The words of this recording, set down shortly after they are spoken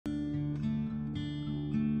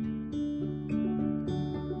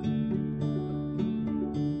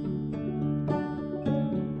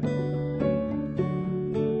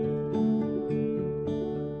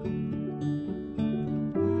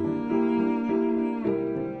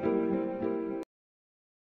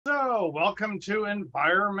Hello, welcome to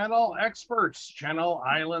Environmental Experts, Channel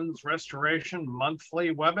Islands Restoration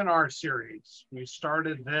Monthly Webinar Series. We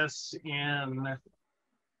started this in,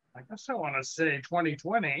 I guess I want to say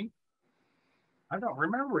 2020. I don't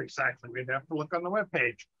remember exactly. We'd have to look on the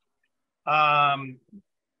webpage.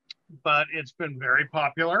 But it's been very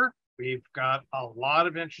popular. We've got a lot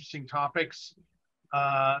of interesting topics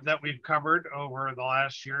that we've covered over the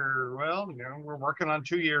last year. Well, we're working on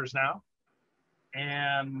 2 years now.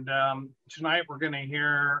 And tonight we're going to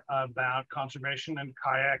hear about conservation and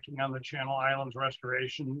kayaking on the Channel Islands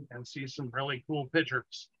Restoration and see some really cool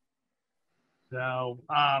pictures. So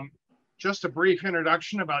just a brief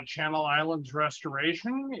introduction about Channel Islands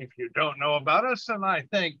Restoration. If you don't know about us, and I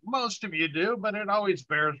think most of you do, but it always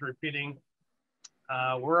bears repeating,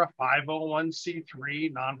 we're a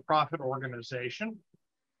 501c3 nonprofit organization.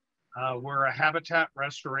 We're a habitat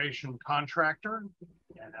restoration contractor,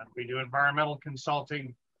 and we do environmental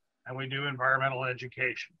consulting, and we do environmental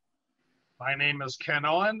education. My name is Ken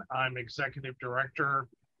Owen. I'm Executive Director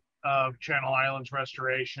of Channel Islands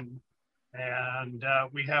Restoration, and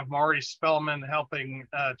we have Maury Spellman helping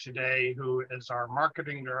today, who is our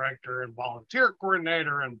Marketing Director and Volunteer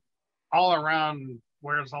Coordinator, and all around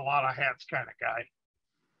wears a lot of hats kind of guy.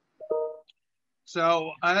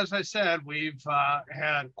 So as I said, we've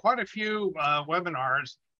had quite a few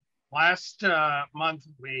webinars. Last month,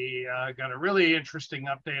 we got a really interesting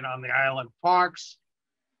update on the island fox,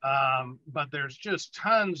 but there's just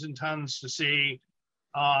tons and tons to see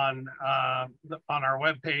on our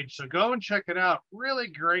webpage. So go and check it out. Really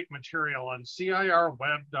great material on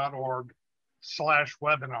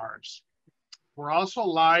cirweb.org/webinars. We're also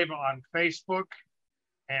live on Facebook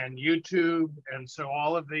and YouTube. And so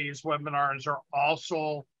all of these webinars are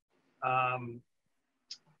also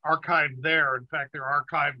archived there. In fact, they're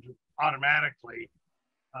archived automatically.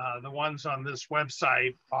 The ones on this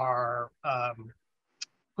website are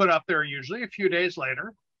put up there usually a few days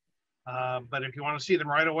later. But if you want to see them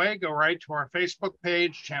right away, go right to our Facebook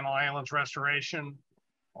page, Channel Islands Restoration,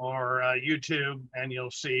 or YouTube, and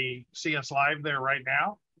you'll see us live there right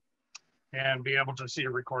now and be able to see a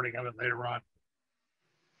recording of it later on.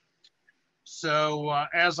 So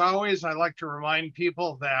as always, I like to remind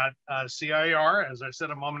people that CIR, as I said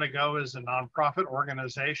a moment ago, is a nonprofit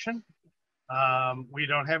organization. We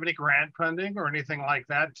don't have any grant funding or anything like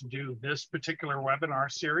that to do this particular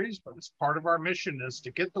webinar series, but it's part of our mission is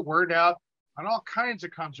to get the word out on all kinds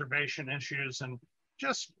of conservation issues and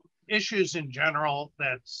just issues in general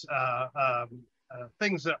that's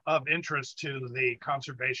things of interest to the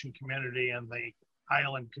conservation community and the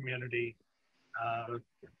island community.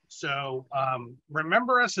 So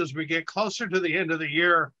remember us as we get closer to the end of the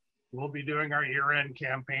year. We'll be doing our year-end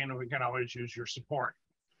campaign, and we can always use your support.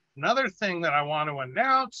 Another thing that I want to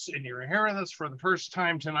announce, and you're hearing this for the first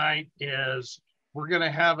time tonight, is we're going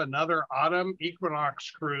to have another autumn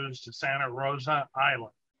equinox cruise to Santa Rosa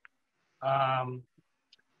Island.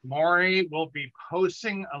 Maury will be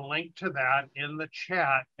posting a link to that in the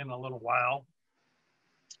chat in a little while.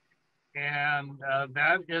 And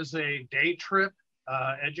that is a day trip,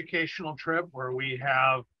 educational trip where we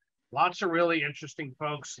have lots of really interesting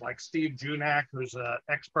folks like Steve Junak, who's an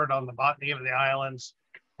expert on the botany of the islands,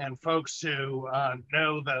 and folks who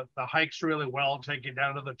know the hikes really well, take you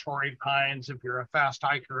down to the Torrey Pines if you're a fast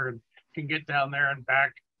hiker and can get down there and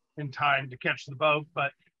back in time to catch the boat.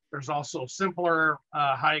 But there's also simpler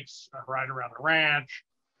hikes right around the ranch,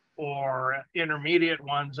 or intermediate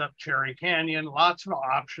ones up Cherry Canyon. Lots of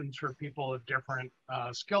options for people of different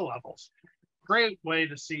skill levels. Great way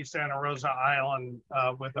to see Santa Rosa Island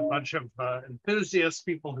with a bunch of enthusiasts,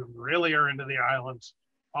 people who really are into the islands.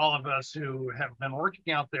 All of us who have been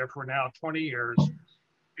working out there for now 20 years,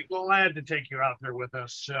 be glad to take you out there with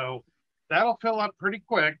us. So that'll fill up pretty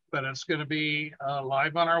quick, but it's going to be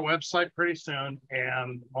live on our website pretty soon.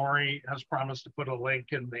 And Maury has promised to put a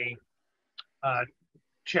link in the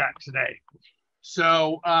chat today.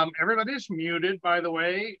 So everybody's muted, by the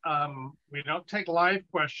way. We don't take live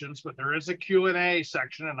questions, but there is a Q&A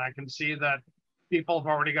section, and I can see that people have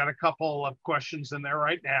already got a couple of questions in there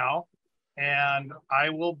right now. And I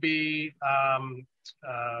will be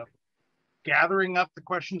gathering up the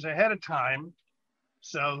questions ahead of time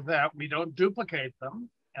so that we don't duplicate them.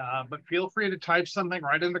 But feel free to type something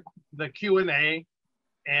right in the Q&A,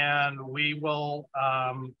 and we will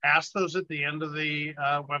ask those at the end of the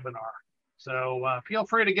webinar. So feel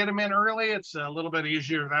free to get them in early. It's a little bit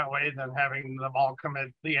easier that way than having them all come at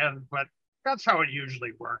the end, but that's how it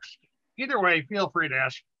usually works. Either way, feel free to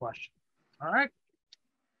ask a question. All right.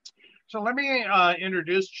 So let me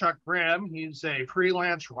introduce Chuck Graham. He's a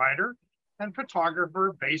freelance writer and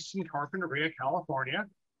photographer based in Carpinteria, California.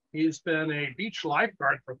 He's been a beach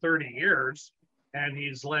lifeguard for 30 years, and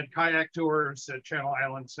he's led kayak tours at Channel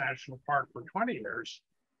Islands National Park for 20 years.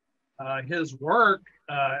 His work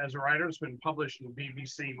as a writer has been published in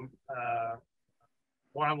BBC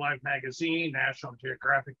Wildlife Magazine, National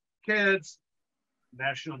Geographic Kids,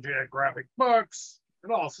 National Geographic Books.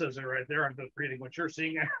 It all says it right there. I'm just reading what you're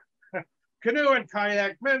seeing. Canoe and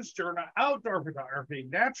kayak, men's journal, outdoor photography,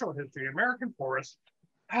 natural history, American forests.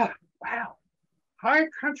 Wow. High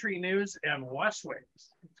country news and West Wings.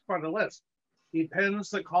 It's quite a list. He pens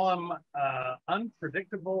the column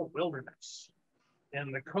Unpredictable Wilderness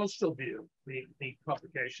in the Coastal View, the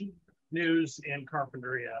publication, News in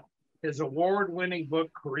Carpinteria. His award-winning book,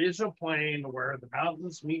 Carrizo Plain, Where the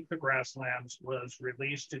Mountains Meet the Grasslands, was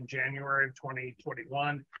released in January of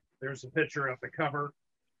 2021. There's a picture of the cover.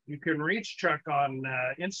 You can reach Chuck on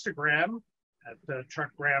Instagram at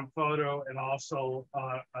Chuck Graham Photo, and also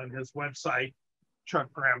on his website,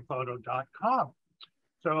 chuckgrahamphoto.com.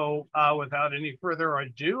 So without any further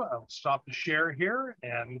ado, I'll stop the share here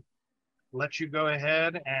and let you go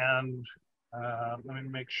ahead and let me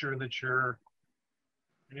make sure that you're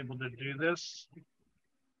able to do this.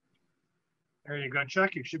 There you go,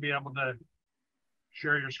 Chuck. You should be able to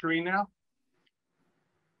share your screen now.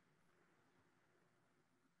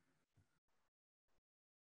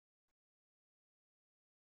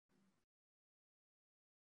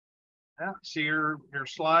 Yeah, see your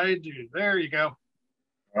slide. There you go.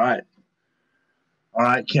 All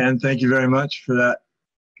right, Ken, thank you very much for that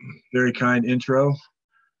very kind intro.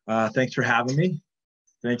 Thanks for having me.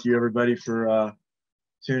 Thank you, everybody, for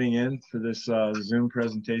tuning in for this Zoom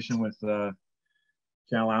presentation with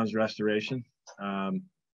Channel Islands Restoration. The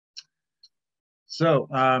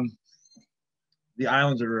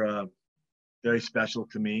islands are very special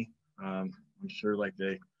to me. I'm sure like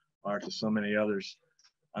they are to so many others.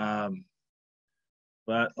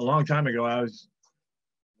 But a long time ago, I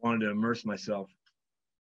wanted to immerse myself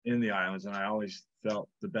in the islands, and I always felt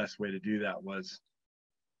the best way to do that was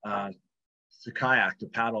to kayak, to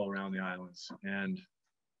paddle around the islands. And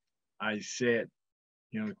I say it,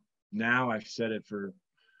 now I've said it for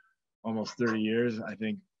almost 30 years. I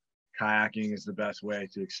think kayaking is the best way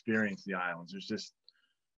to experience the islands. There's just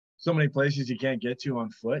so many places you can't get to on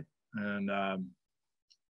foot, and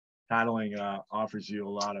paddling offers you a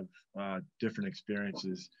lot of different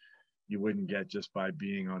experiences you wouldn't get just by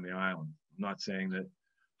being on the island. I'm not saying that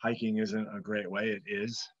hiking isn't a great way, it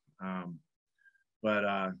is,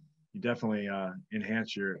 but you definitely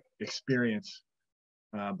enhance your experience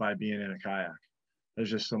by being in a kayak. There's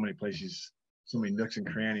just so many places, so many nooks and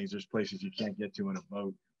crannies. There's places you can't get to in a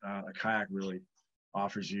boat. A kayak really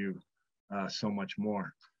offers you so much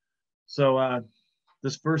more. So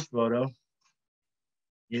this first photo,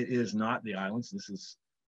 it is not the islands.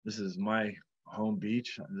 This is my home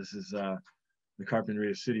beach. This is the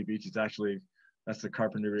Carpinteria City Beach. That's the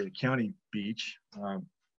Carpinteria County Beach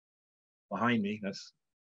behind me. That's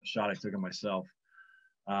a shot I took of myself.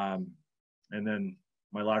 And then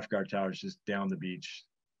my lifeguard tower is just down the beach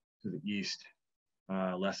to the east,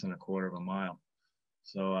 less than a quarter of a mile.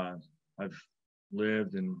 So I've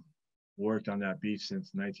lived and worked on that beach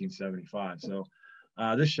since 1975. So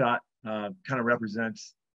this shot kind of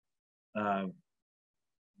represents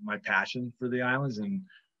my passion for the islands, and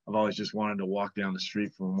I've always just wanted to walk down the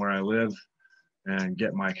street from where I live and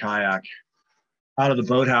get my kayak out of the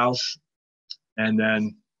boathouse and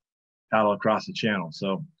then paddle across the channel.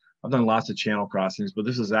 So I've done lots of channel crossings, but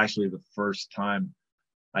this is actually the first time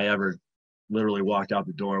I ever literally walked out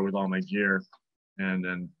the door with all my gear and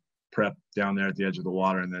then prep down there at the edge of the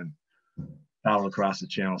water and then paddle across the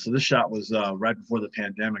channel. So this shot was right before the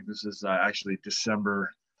pandemic. This is actually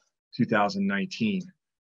December 2019.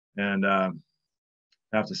 And I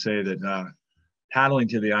have to say that paddling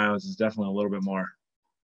to the islands is definitely a little bit more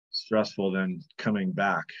stressful than coming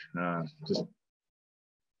back. Just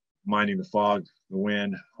minding the fog, the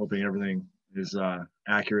wind, hoping everything is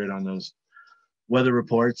accurate on those weather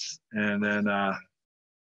reports, and then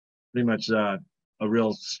pretty much a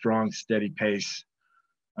real strong, steady pace,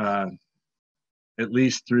 at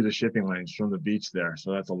least through the shipping lanes from the beach there.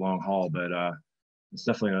 So that's a long haul, but it's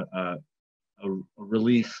definitely a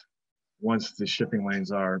relief once the shipping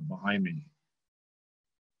lanes are behind me.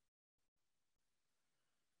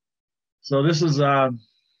 So this is after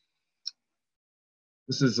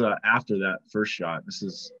that first shot. This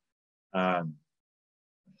is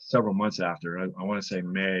several months after. I want to say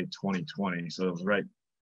May 2020. So it was right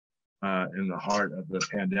in the heart of the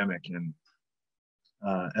pandemic. And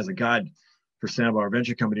as a guide for Sandbar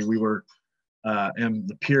Venture Company, we were and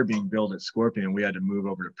the pier being built at Scorpion, we had to move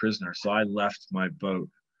over to Prisoner. So I left my boat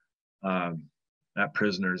at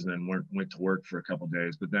Prisoners, and then went to work for a couple of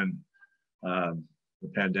days. But then the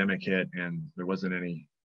pandemic hit, and there wasn't any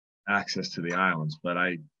access to the islands. But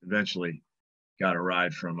I eventually got a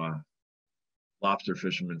ride from a lobster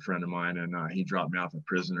fisherman friend of mine, and he dropped me off at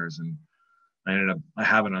Prisoners, and I ended up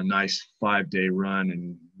having a nice 5-day run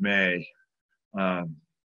in May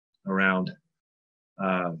around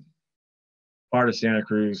part of Santa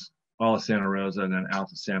Cruz, all of Santa Rosa, and then out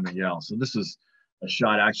to San Miguel. So this is a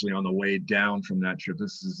shot actually on the way down from that trip.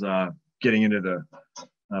 This is getting into the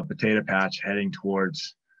potato patch, heading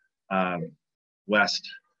towards West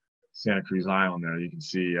Santa Cruz Island there. You can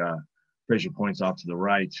see Fraser Point's off to the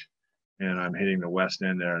right, and I'm hitting the west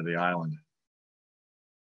end there of the island.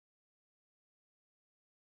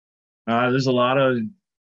 There's a lot of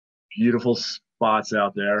beautiful spots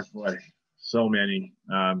out there. Boy, so many.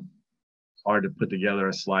 Hard to put together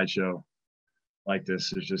a slideshow like this.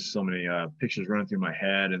 There's just so many pictures running through my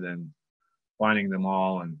head, and then finding them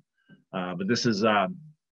all. And but this is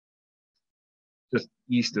just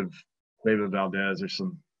east of Cueva Valdez. There's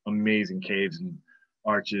some amazing caves and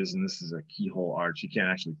arches, and this is a keyhole arch. You can't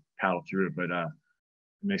actually paddle through it, but it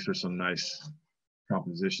makes for some nice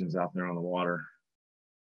compositions out there on the water.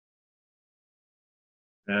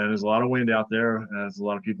 And there's a lot of wind out there, as a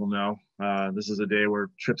lot of people know. This is a day where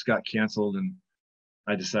trips got canceled, and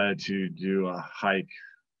I decided to do a hike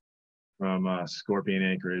from Scorpion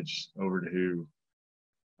Anchorage over to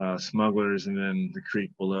Smugglers, and then the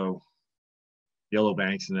creek below Yellow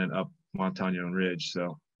Banks, and then up Montañon Ridge.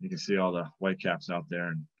 So you can see all the whitecaps out there,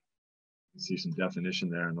 and you can see some definition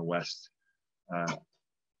there in the west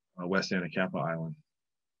Anacapa Island.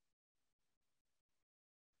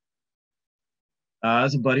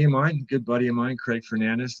 That's a buddy of mine, good buddy of mine, Craig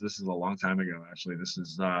Fernandez. This is a long time ago, actually. This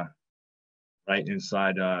is right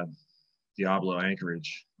inside Diablo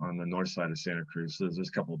Anchorage on the north side of Santa Cruz. So there's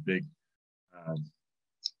a couple of big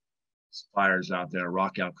spires out there,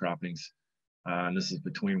 rock outcroppings. And this is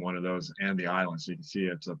between one of those and the island. So you can see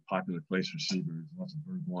it's a popular place for seabirds. Lots of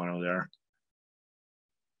bird guano there.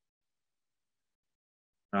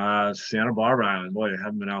 Santa Barbara Island, boy, I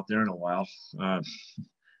haven't been out there in a while.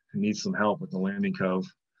 Needs some help with the landing cove.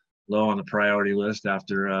 Low on the priority list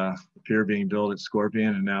after the pier being built at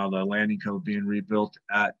Scorpion, and now the landing cove being rebuilt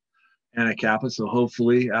at Anacapa. So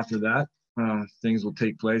hopefully after that, things will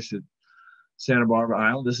take place at Santa Barbara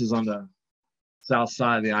Island. This is on the south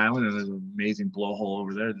side of the island, and there's an amazing blowhole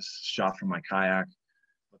over there. This is shot from my kayak.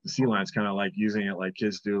 But the sea line's kind of like using it like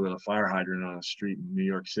kids do with a fire hydrant on a street in New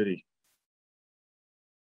York City.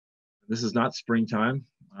 This is not springtime.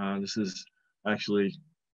 This is actually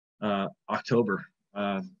October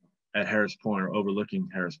at Harris Point, or overlooking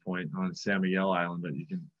Harris Point on San Miguel Island. But you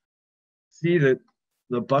can see that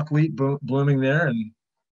the buckwheat blooming there, and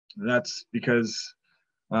that's because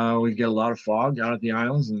we get a lot of fog out at the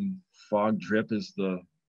islands, and fog drip is the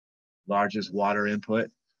largest water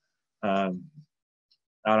input out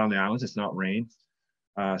on the islands. It's not rain.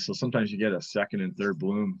 So sometimes you get a second and third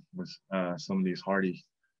bloom with some of these hardy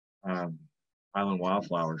island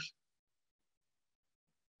wildflowers.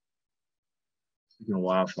 Speaking of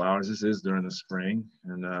wildflowers, this is during the spring,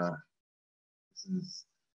 and this is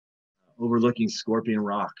overlooking Scorpion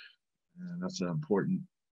Rock. And that's an important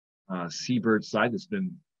seabird site that's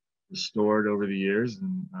been restored over the years,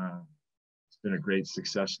 and it's been a great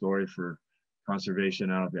success story for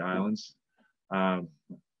conservation out of the islands.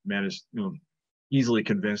 Managed, easily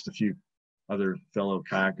convinced a few other fellow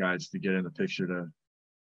kayak guides to get in the picture to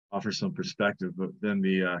offer some perspective, but then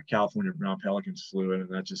the California brown pelicans flew in, and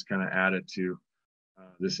that just kind of added to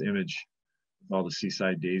this image with all the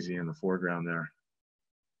seaside daisy in the foreground there.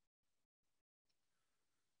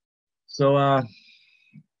 So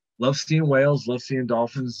love seeing whales, love seeing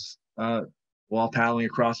dolphins while paddling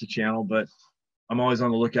across the channel, but I'm always on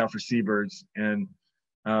the lookout for seabirds. And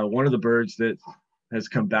one of the birds that has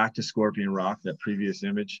come back to Scorpion Rock, that previous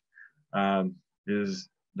image, is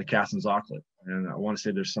the Cassin's auklet. And I want to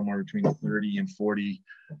say there's somewhere between 30 and 40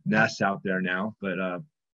 nests out there now, but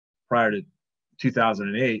prior to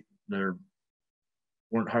 2008, there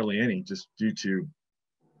weren't hardly any, just due to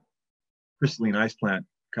crystalline ice plant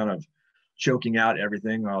kind of choking out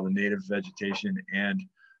everything, all the native vegetation, and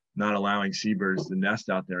not allowing seabirds to nest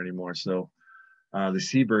out there anymore. So the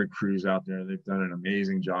seabird crews out there, they've done an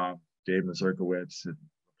amazing job. Dave Mazurkowitz at the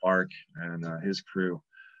park and his crew,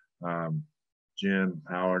 Jim,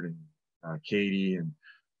 Howard, and Katie, and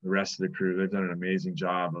the rest of the crew, they've done an amazing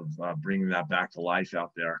job of bringing that back to life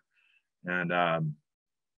out there. And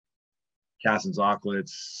Cassin's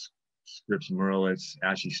auklets, Scripps murrelets,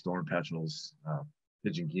 ashy storm petrels,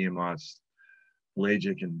 pigeon guillemots,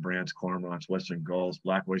 pelagic and Brandt's cormorants, western gulls,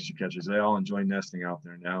 black oyster catchers. They all enjoy nesting out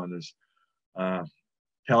there now. And there's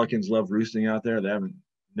pelicans love roosting out there. They haven't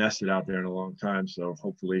nested out there in a long time. So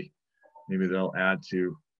hopefully maybe they'll add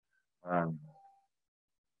to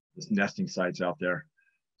this nesting sites out there.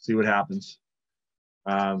 See what happens.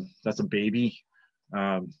 That's a baby,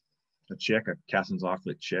 a chick, a Cassin's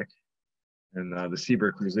auklet chick. And the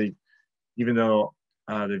seabird crews, even though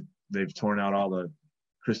they've torn out all the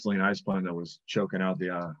crystalline ice plant that was choking out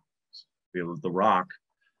the rock,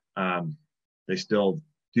 they still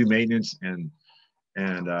do maintenance and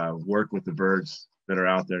work with the birds that are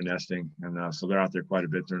out there nesting. And so they're out there quite a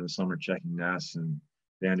bit during the summer, checking nests and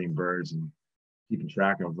banding birds and keeping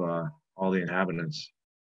track of all the inhabitants.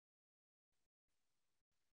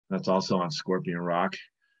 That's also on Scorpion Rock.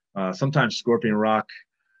 Sometimes Scorpion Rock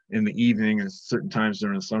in the evening and certain times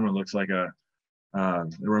during the summer looks like it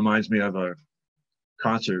reminds me of a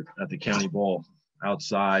concert at the County Bowl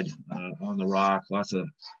outside on the rock, lots of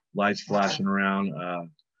lights flashing around.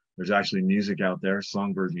 There's actually music out there,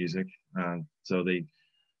 songbird music. So they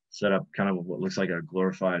set up kind of what looks like a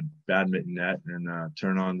glorified badminton net and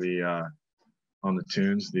turn on the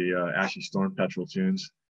tunes, the Ashy Storm Petrel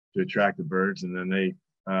tunes, to attract the birds. And then they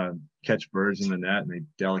catch birds in the net and they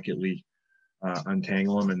delicately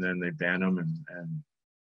untangle them, and then they band them and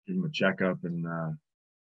give them a checkup and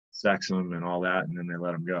sex them and all that, and then they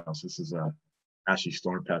let them go. So this is a Ashy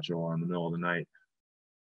Storm Petrel in the middle of the night.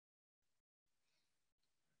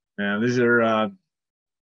 And these are a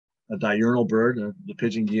diurnal bird, the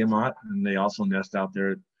pigeon guillemot, and they also nest out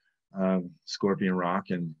there at Scorpion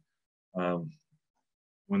Rock. And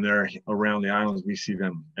when they're around the islands, we see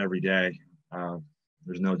them every day.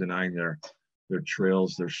 There's no denying their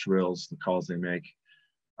trills, their shrills, the calls they make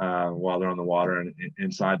while they're on the water and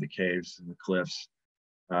inside the caves and the cliffs.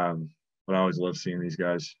 But I always love seeing these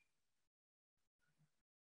guys.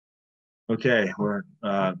 Okay, we're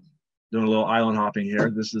doing a little island hopping here.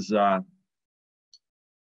 This is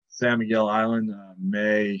San Miguel Island,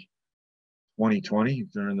 May 2020,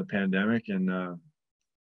 during the pandemic. And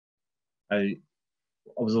I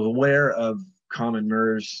was aware of common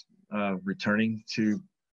murres returning to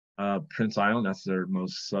Prince Island. That's their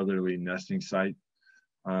most southerly nesting site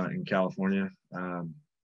in California.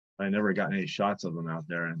 I never got any shots of them out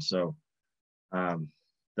there. And so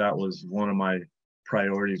that was one of my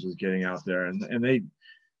priorities, was getting out there. And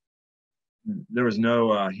there was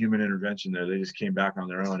no human intervention there. They just came back on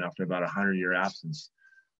their own after about 100-year absence.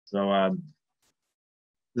 So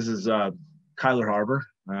this is Kyler Harbor,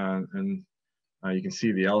 and you can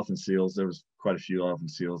see the elephant seals. There was quite a few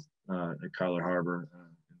elephant seals at Kyler Harbor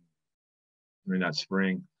during that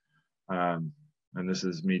spring. And this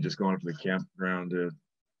is me just going up to the campground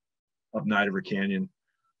up Night River Canyon,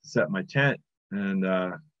 set my tent, and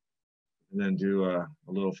then do a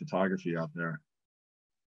little photography out there.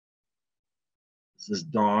 This is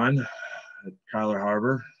dawn at Kyler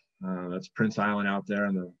Harbor. That's Prince Island out there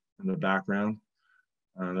in the background.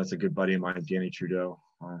 That's a good buddy of mine, Danny Trudeau.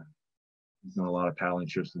 He's done a lot of paddling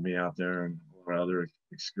trips with me out there and a lot of other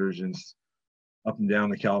excursions up and down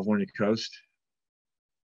the California coast.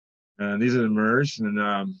 And these are the murres, and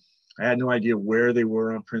I had no idea where they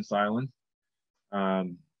were on Prince Island. So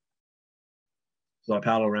I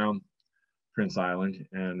paddled around Prince Island,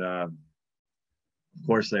 and of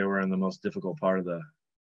course they were in the most difficult part of the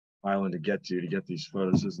island to get these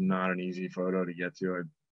photos. This is not an easy photo to get to.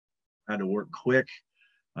 I had to work quick.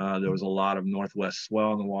 There was a lot of northwest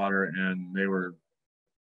swell in the water, and they were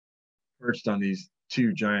perched on these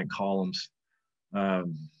two giant columns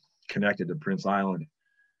connected to Prince Island.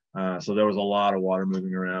 So there was a lot of water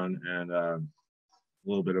moving around, and a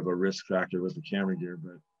little bit of a risk factor with the camera gear,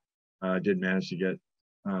 but I did manage to get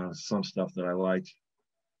some stuff that I liked.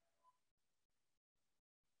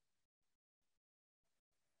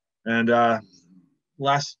 And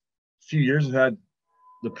last few years, I've had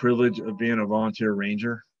the privilege of being a volunteer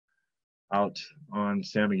ranger out on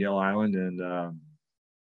San Miguel Island, and I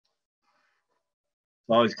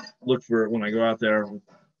always look for, when I go out there with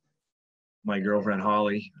my girlfriend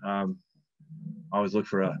Holly, I always look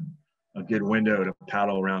for a good window to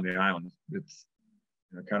paddle around the island. It's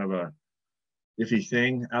kind of a iffy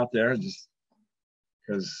thing out there, just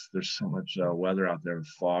because there's so much weather out there with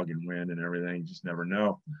fog and wind and everything. You just never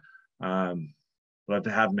know. But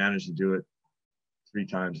I have managed to do it 3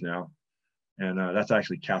 times now. And that's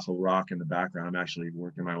actually Castle Rock in the background. I'm actually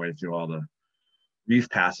working my way through all the reef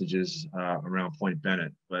passages around Point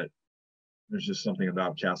Bennett, but there's just something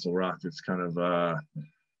about Castle Rock that's kind of a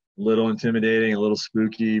little intimidating, a little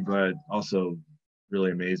spooky, but also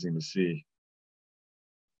really amazing to see.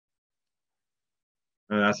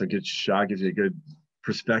 And that's a good shot, gives you a good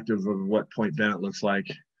perspective of what Point Bennett looks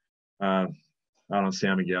like out on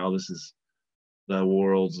San Miguel. This is the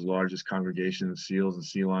world's largest congregation of seals and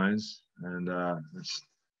sea lions. And there's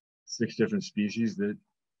 6 different species that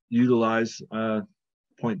utilize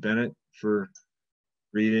Point Bennett for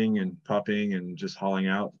breeding and pupping and just hauling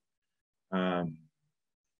out. But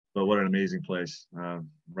what an amazing place,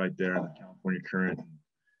 right there in the California current.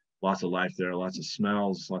 Lots of life there, lots of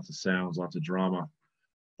smells, lots of sounds, lots of drama.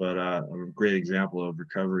 But a great example of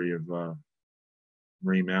recovery of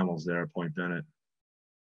marine mammals there at Point Bennett.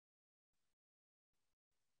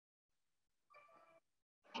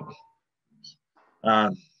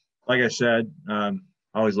 Like I said, I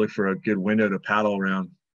always look for a good window to paddle around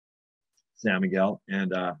San Miguel.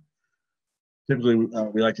 And typically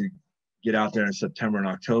we like to get out there in September and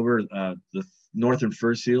October. The northern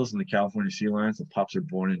fur seals and the California sea lions, the pups are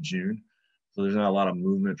born in June. So there's not a lot of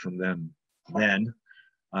movement from them then.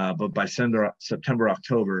 But by September,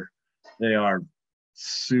 October, they are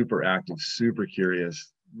super active, super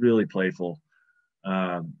curious, really playful,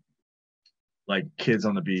 like kids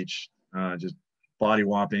on the beach, just body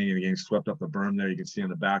whopping and getting swept up the berm there. You can see in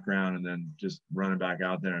the background, and then just running back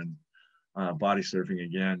out there and body surfing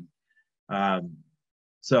again.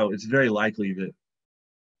 So it's very likely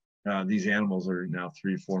that these animals are now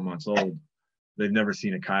 3 or 4 months old. They've never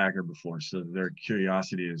seen a kayaker before, so their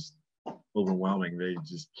curiosity is overwhelming. They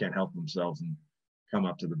just can't help themselves and come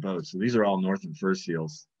up to the boat. So these are all northern fur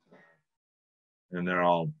seals, and they're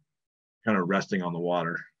all kind of resting on the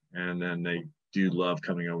water, and then they do love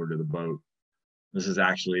coming over to the boat. This is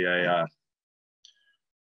actually a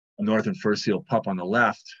northern fur seal pup on the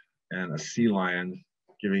left and a sea lion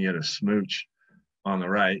giving it a smooch on the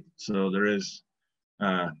right. So there is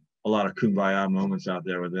a lot of kumbaya moments out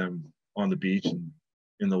there with them on the beach and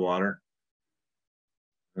in the water.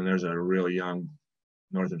 And there's a real young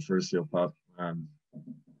northern fur seal pup.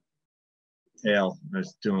 Tail,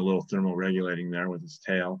 it's doing a little thermal regulating there with its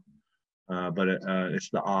tail, but it's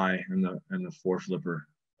the eye and the foreflipper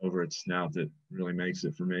over its snout that really makes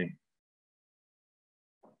it for me.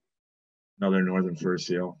 Another northern fur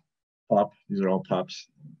seal pup. These are all pups.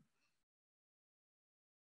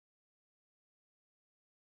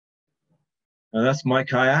 And that's my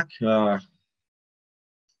kayak.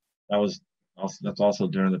 That's also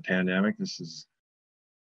during the pandemic. This is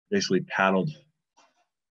basically paddled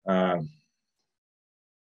from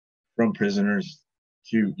Prisoners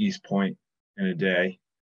to East Point in a day.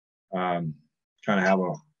 Kind of have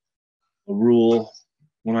a rule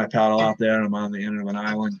when I paddle out there and I'm on the end of an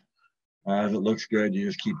island. If it looks good, you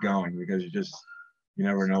just keep going, because you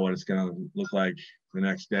never know what it's going to look like the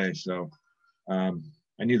next day. So I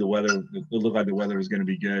knew the weather, it looked like the weather was going to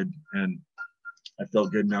be good, and I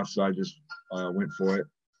felt good enough, so I just went for it.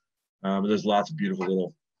 But there's lots of beautiful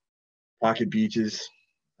little pocket beaches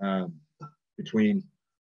between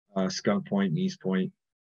Skunk Point and East Point.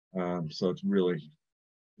 So it's really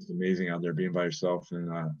just amazing out there being by yourself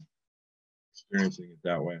and experiencing it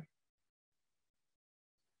that way.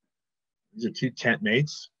 These are 2 tent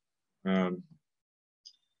mates. I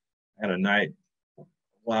had a night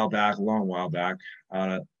a long while back,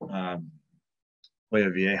 out at Playa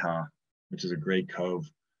Vieja, which is a great cove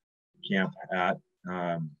to camp at.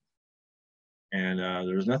 And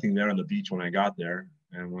there was nothing there on the beach when I got there.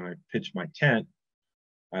 And when I pitched my tent,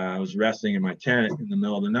 I was resting in my tent in the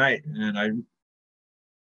middle of the night, and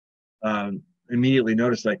I immediately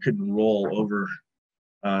noticed I couldn't roll over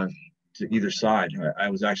to either side. I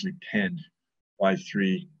was actually pinned by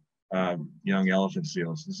 3 young elephant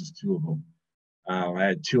seals. This is 2 of them. I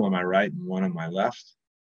had 2 on my right and 1 on my left,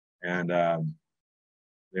 and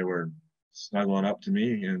they were snuggling up to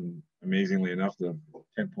me, and amazingly enough, the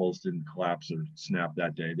tent poles didn't collapse or snap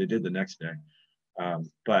that day. They did the next day.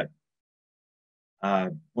 But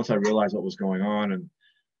once I realized what was going on,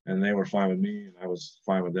 and they were fine with me and I was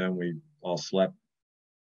fine with them, we all slept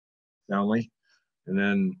soundly. And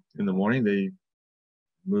then in the morning, they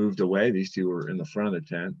moved away. These 2 were in the front of the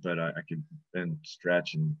tent, but I could then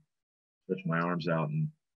stretch and stretch my arms out, and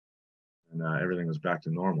everything was back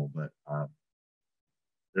to normal. But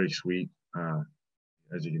very sweet.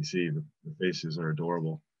 As you can see, the faces are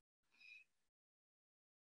adorable.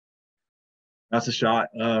 That's a shot,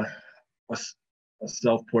 a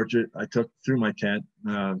self-portrait I took through my tent,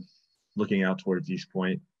 looking out towards East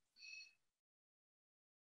Point.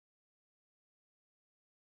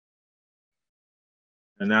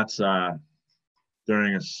 And that's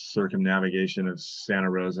during a circumnavigation of Santa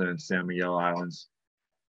Rosa and San Miguel Islands.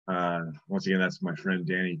 Once again, that's my friend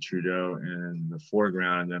Danny Trudeau in the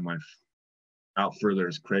foreground, and then out further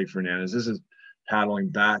is Craig Fernandez. This is paddling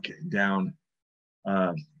back down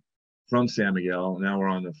uh, from San Miguel. Now we're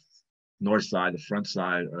on the north side, the front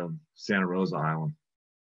side of Santa Rosa Island.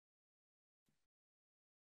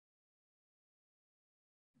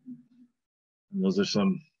 And those are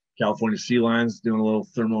some California sea lions doing a little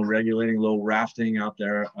thermal regulating, a little rafting out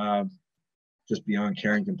there just beyond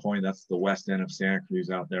Carrington Point. That's the west end of Santa Cruz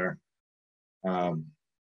out there. And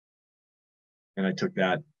I took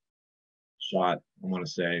that shot, I want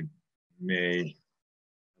to say May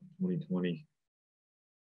 2020.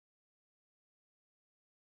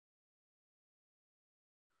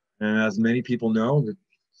 And as many people know, the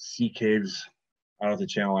sea caves out of the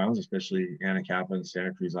Channel Islands, especially Anacapa and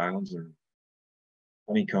Santa Cruz Islands, are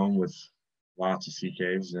honeycombed with lots of sea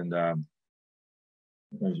caves. And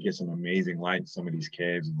sometimes you get some amazing light in some of these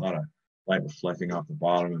caves, a lot of light reflecting off the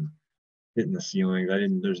bottom and hitting the ceiling.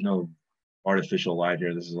 There's no artificial light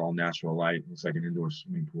here. This is all natural light. It looks like an indoor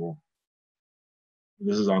swimming pool.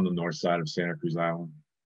 This is on the north side of Santa Cruz Island.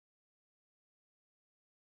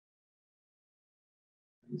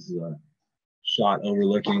 This is a shot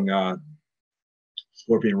overlooking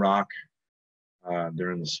Scorpion Rock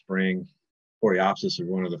during the spring. Coreopsis are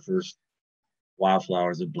one of the first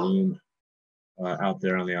wildflowers that bloom out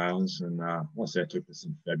there on the islands. And I want to say I took this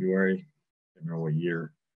in February. I don't know what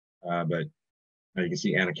year, but you can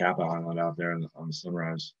see Anacapa Island out there on the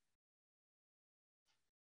sunrise.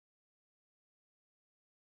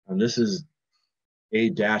 And this is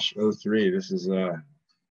A-03. This is a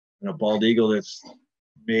bald eagle that's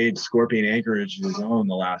made Scorpion Anchorage his own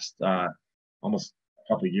the last almost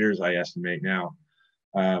a couple of years, I estimate now.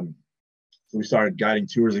 So we started guiding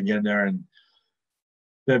tours again there in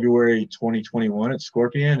February 2021 at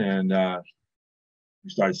Scorpion, and we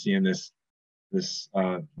started seeing this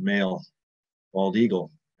male bald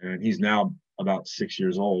eagle, and he's now about 6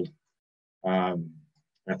 years old. I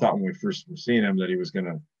thought when we first were seeing him that he was going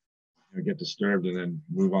to get disturbed and then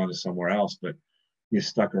move on to somewhere else, but he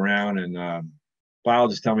stuck around. And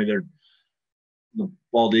biologists tell me the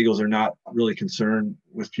bald eagles are not really concerned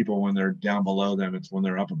with people when they're down below them. It's when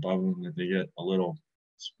they're up above them that they get a little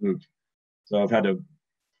spooked. So I've had to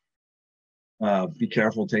be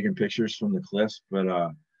careful taking pictures from the cliffs,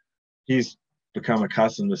 but he's become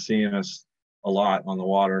accustomed to seeing us a lot on the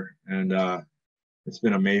water, and it's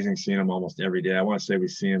been amazing seeing him almost every day. I want to say we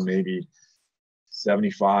see him maybe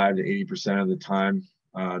 75 to 80% of the time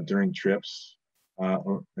during trips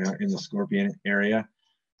in the Scorpion area.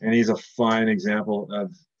 And he's a fine example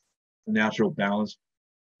of natural balance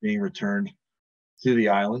being returned to the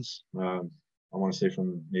islands. I want to say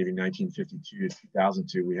from maybe 1952 to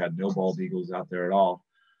 2002, we had no bald eagles out there at all.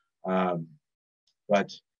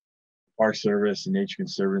 But Park Service and Nature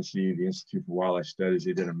Conservancy, the Institute for Wildlife Studies,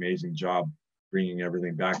 they did an amazing job bringing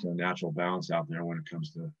everything back to a natural balance out there when it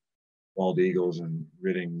comes to bald eagles and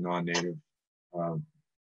ridding non-native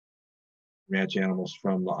ranch animals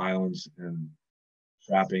from the islands, and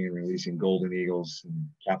trapping and releasing golden eagles and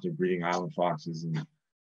captive breeding island foxes. And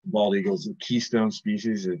bald eagles, a keystone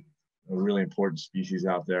species, a really important species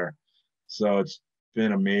out there. So it's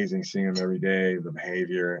been amazing seeing them every day, the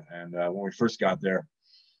behavior. And when we first got there,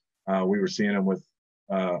 we were seeing them with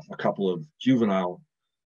a couple of juvenile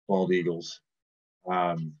bald eagles.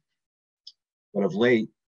 But of late,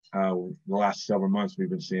 the last several months, we've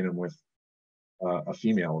been seeing them with a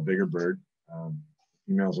female, a bigger bird.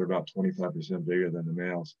 Females are about 25% bigger than the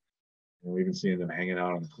males. And we've been seeing them hanging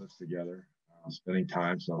out on the cliffs together, spending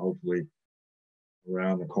time. So hopefully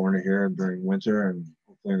around the corner here during winter, and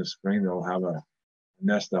hopefully in the spring, they'll have a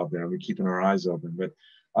nest out there. We're keeping our eyes open. But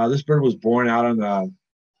this bird was born out on the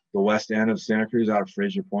west end of Santa Cruz, out of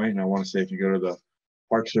Fraser Point. And I want to say if you go to the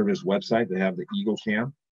Park Service website, they have the Eagle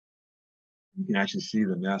Cam. You can actually see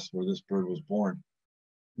the nest where this bird was born.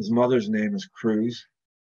 His mother's name is Cruz.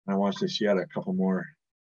 I want to say she had a couple more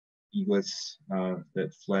eaglets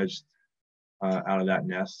that fledged out of that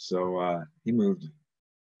nest. So he moved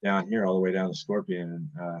down here all the way down to Scorpion.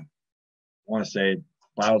 And I want to say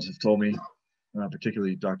biologists have told me,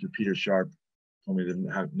 particularly Dr. Peter Sharp, told me they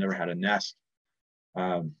never had a nest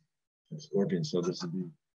in Scorpion. So this would be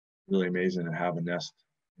really amazing to have a nest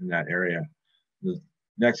in that area. The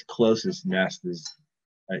next closest nest is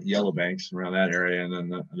at Yellowbanks, around that area. And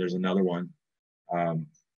then there's another one,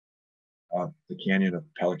 the canyon of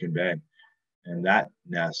Pelican Bay. And that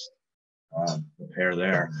nest, the pair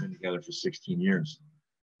there, have been together for 16 years.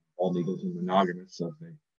 Bald eagles are monogamous, so if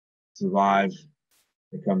they survive,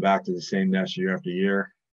 they come back to the same nest year after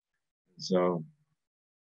year. So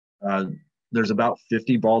there's about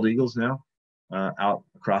 50 bald eagles now out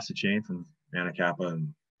across the chain from Anacapa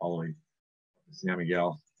and all the way to San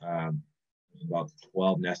Miguel. There's about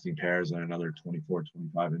 12 nesting pairs and another 24,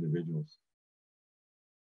 25 individuals.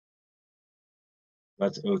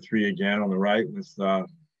 That's O3 again on the right with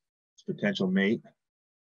its potential mate.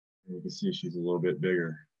 And you can see she's a little bit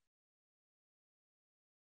bigger.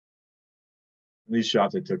 These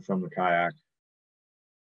shots I took from the kayak.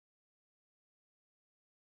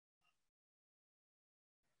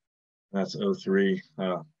 That's O3.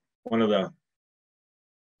 One of the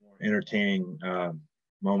more entertaining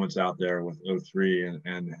moments out there with O3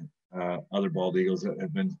 and other bald eagles that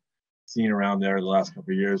have been seen around there the last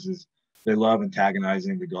couple of years is they love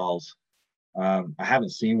antagonizing the gulls. I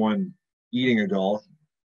haven't seen one eating a gull.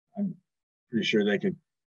 I'm pretty sure they could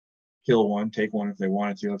kill one, take one if they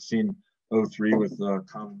wanted to. I've seen O3 with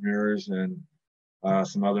common mirrors and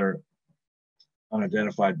some other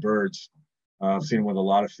unidentified birds. I've seen them with a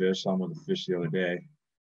lot of fish. Saw them with a fish the other day.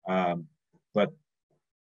 But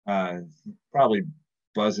probably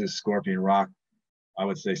buzzes scorpion rock, I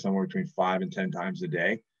would say somewhere between 5 and 10 times a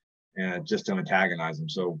day, and just to antagonize them.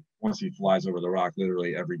 So once he flies over the rock,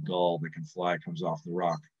 literally every gull that can fly comes off the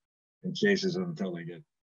rock and chases them until they get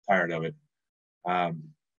tired of it.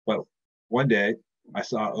 But one day I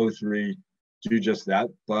saw O3 do just that,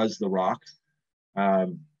 buzz the rock.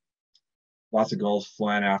 Lots of gulls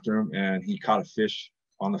flying after him, and he caught a fish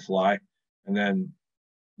on the fly and then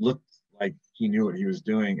looked like he knew what he was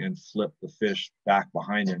doing and flipped the fish back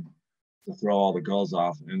behind him to throw all the gulls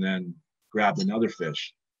off, and then grabbed another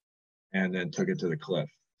fish and then took it to the cliff.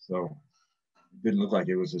 So it didn't look like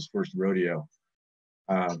it was his first rodeo.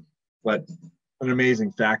 But an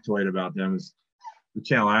amazing factoid about them is the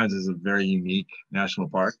Channel Islands is a very unique national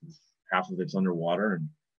park. Half of it's underwater, and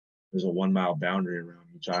there's a 1 mile boundary around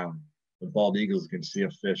each island. The bald eagles can see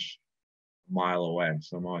a fish a mile away.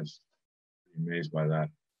 So I'm always amazed by that.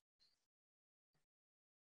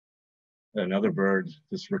 Another bird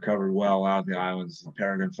that's recovered well out of the islands is the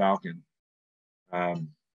peregrine falcon. I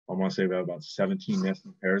want to say about 17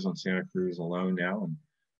 nesting pairs on Santa Cruz alone now.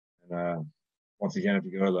 And once again, if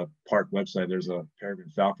you go to the park website, there's a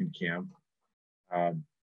peregrine falcon camp on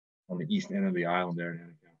the east end of the island there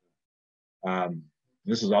in Anacapa.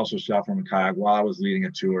 This is also shot from a kayak while I was leading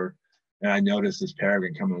a tour, and I noticed this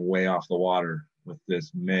peregrine coming way off the water with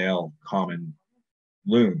this male common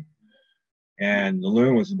loon. And the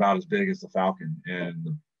loon was about as big as the falcon, and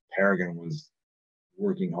the peregrine was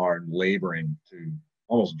working hard, laboring to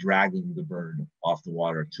almost dragging the bird off the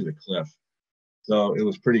water to the cliff. So it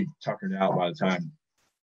was pretty tuckered out by the time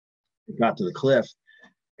it got to the cliff,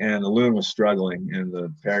 and the loon was struggling, and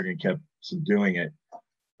the peregrine kept subduing it.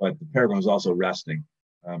 But the peregrine was also resting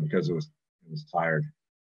because it was tired.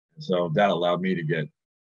 And so that allowed me to get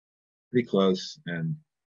pretty close and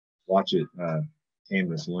watch it tame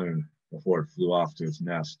this loon before it flew off to its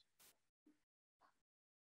nest.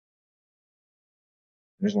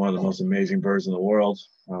 Here's one of the most amazing birds in the world,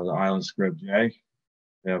 the island scrub jay.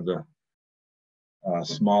 They have the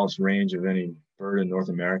smallest range of any bird in North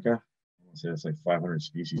America. I want to say it's like 500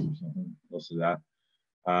 species or something, close to that.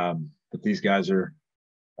 But these guys are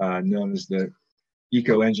known as the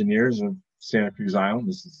eco-engineers of Santa Cruz Island.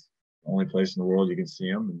 This is the only place in the world you can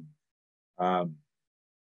see them. And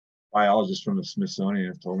biologists from the Smithsonian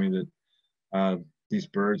have told me that these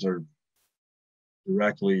birds are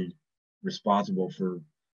directly responsible for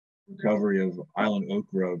recovery of island oak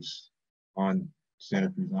groves on Santa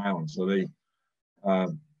Cruz Island. So they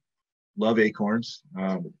love acorns,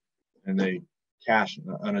 and they cache.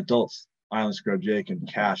 An adult island scrub jay can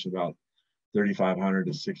cache about 3,500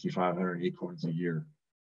 to 6,500 acorns a year.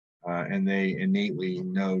 And they innately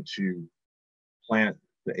know to plant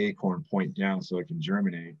the acorn point down so it can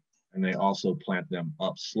germinate. And they also plant them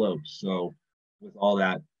up slopes. So with all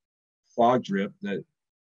that fog drip that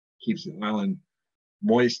keeps the island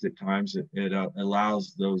moist at times, it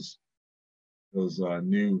allows those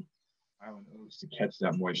new island oaks to catch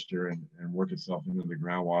that moisture and work itself into the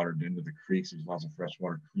groundwater and into the creeks. There's lots of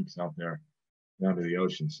freshwater creeks out there down to the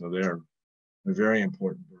ocean. So they're a very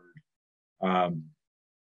important bird.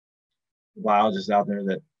 The biologists out there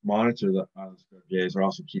that monitor the island scrub jays are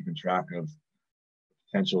also keeping track of the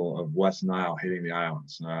potential of West Nile hitting the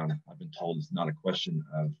islands. I've been told it's not a question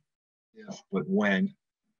of if, but when,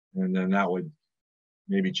 and then that would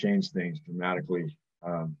maybe change things dramatically,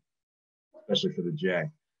 especially for the jay.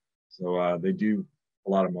 So they do a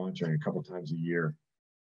lot of monitoring a couple times a year.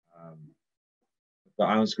 The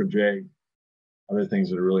island scrub jay, other things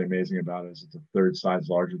that are really amazing about it is it's a third size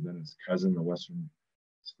larger than its cousin, the western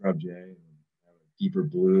scrub jay. They have a deeper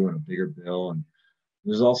blue and a bigger bill. And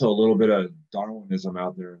there's also a little bit of Darwinism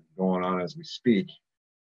out there going on as we speak.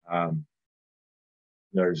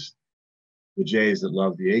 There's the jays that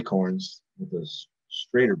love the acorns with a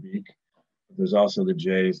straighter beak. But there's also the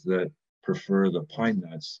jays that prefer the pine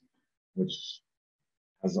nuts, which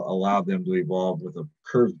has allowed them to evolve with a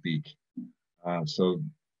curved beak. So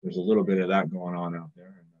there's a little bit of that going on out there,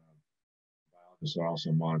 and biologists are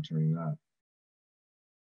also monitoring that.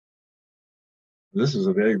 This is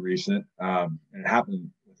a very recent, and it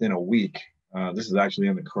happened within a week. This is actually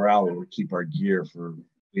in the corral where we keep our gear for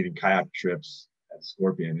leading kayak trips at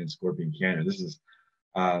Scorpion in Scorpion Canyon. This is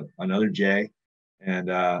another jay, and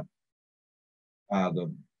the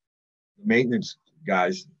maintenance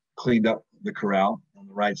guys cleaned up the corral on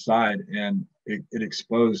the right side, and it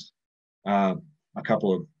exposed a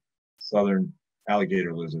couple of southern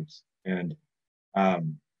alligator lizards. And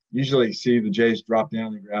usually you see the jays drop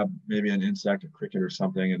down and grab maybe an insect, a cricket or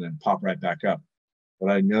something, and then pop right back up.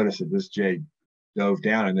 But I noticed that this jay dove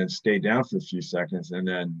down and then stayed down for a few seconds. And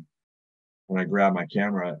then when I grabbed my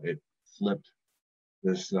camera, it flipped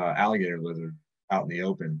this alligator lizard out in the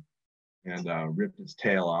open and ripped its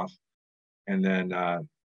tail off, and then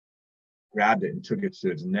grabbed it and took it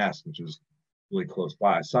to its nest, which was really close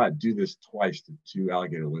by. I saw it do this twice to 2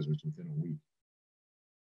 alligator lizards within a week.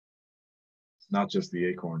 It's not just the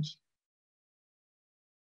acorns.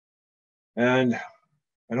 And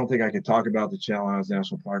I don't think I could talk about the Channel Islands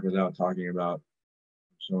National Park without talking about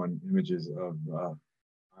showing images of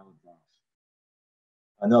island fox.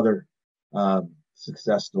 Another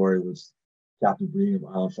success story was captive breeding of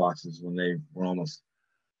island foxes when they were almost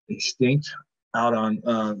extinct out on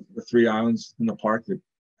the 3 islands in the park that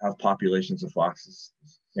have populations of foxes: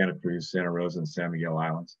 Santa Cruz, Santa Rosa, and San Miguel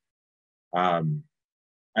Islands.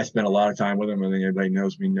 I spent a lot of time with them. I think everybody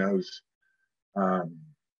knows me knows. I'm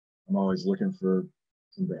always looking for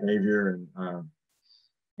some behavior and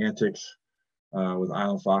antics with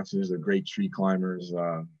island foxes. They're great tree climbers.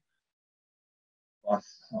 All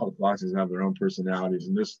the foxes have their own personalities,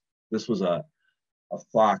 and this was a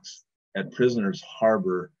fox at Prisoners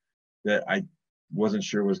Harbor that I wasn't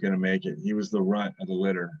sure was going to make it. He was the runt of the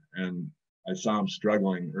litter, and I saw him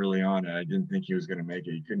struggling early on, and I didn't think he was going to make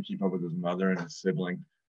it. He couldn't keep up with his mother and his sibling.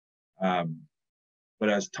 But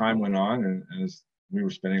as time went on, and as we were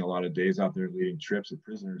spending a lot of days out there leading trips at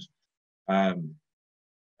Prisoners, I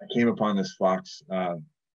came upon this fox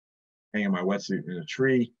hanging my wetsuit in a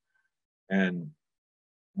tree, and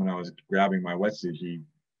when I was grabbing my wetsuit, he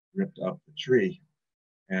ripped up the tree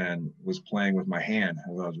and was playing with my hand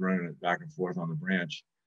as I was running it back and forth on the branch.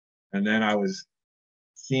 And then I was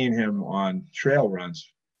seeing him on trail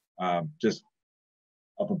runs, just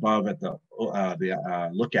up above at the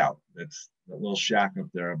lookout. That's that little shack up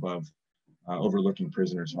there above, overlooking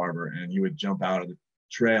Prisoners Harbor. And he would jump out of the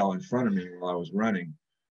trail in front of me while I was running,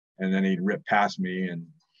 and then he'd rip past me. And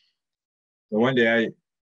so one day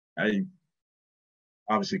I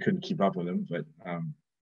obviously couldn't keep up with him, but I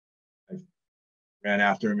ran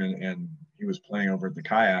after him, and he was playing over at the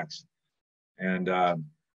kayaks, and it was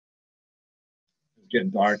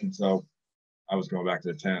getting dark, and so I was going back to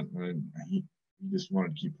the tent, and he just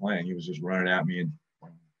wanted to keep playing. He was just running at me and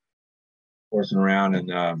horsing around, and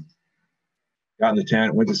got in the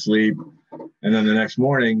tent, went to sleep, and then the next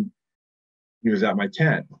morning he was at my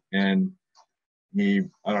tent, and I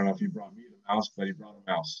don't know if he brought me the mouse, but he brought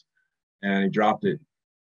a mouse, and he dropped it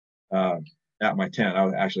at my tent.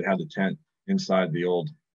 I actually had the tent inside the old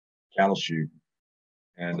cattle chute,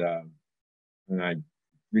 and I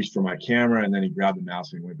reached for my camera, and then he grabbed the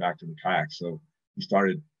mouse and went back to the kayak. So he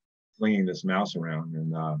started flinging this mouse around,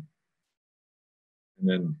 and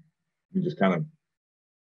then we just kind of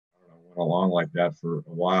went along like that for a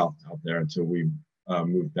while out there until we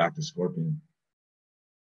moved back to Scorpion.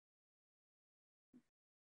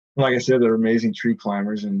 Like I said, they're amazing tree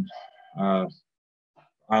climbers, and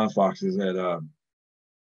island foxes at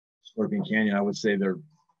Scorpion Canyon, I would say they're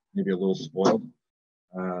maybe a little spoiled.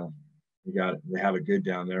 They have it good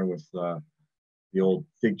down there with the old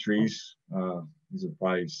fig trees. These are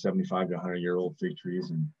probably 75 to 100-year-old fig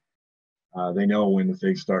trees, and they know when the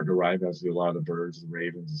figs start to ripe, as do a lot of the birds, the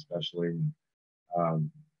ravens especially.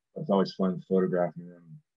 It's always fun photographing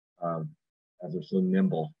them as they're so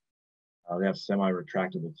nimble. They have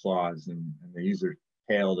semi-retractable claws, and they use their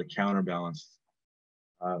tail to counterbalance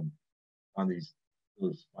on these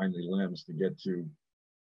really spiny limbs to get to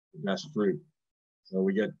the best fruit. So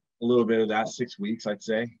we get a little bit of that. 6 weeks, I'd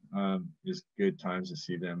say, is good times to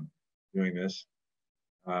see them doing this.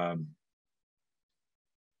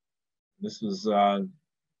 This was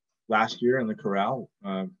last year in the corral.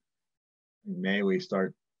 In May,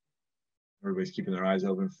 everybody's keeping their eyes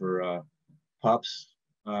open for pups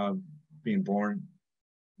being born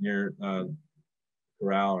near the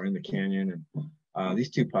corral or in the canyon. And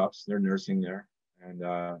these 2 pups, they're nursing there.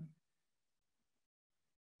 And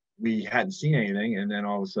we hadn't seen anything. And then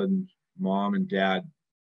all of a sudden, mom and dad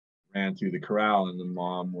ran through the corral, and the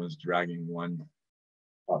mom was dragging one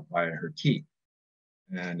up by her teeth.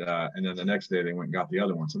 And then the next day they went and got the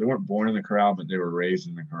other one. So they weren't born in the corral, but they were raised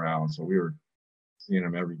in the corral. And so we were seeing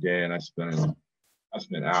them every day, and I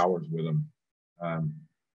spent hours with them. It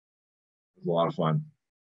was a lot of fun.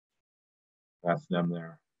 That's them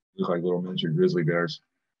there. Look like little miniature grizzly bears,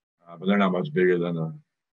 but they're not much bigger than the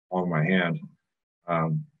palm of my hand.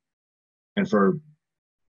 And for,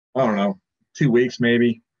 I don't know, 2 weeks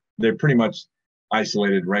maybe, they're pretty much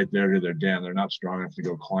isolated right there to their den. They're not strong enough to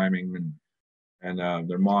go climbing. And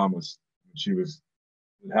their mom would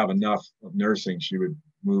have enough of nursing, she would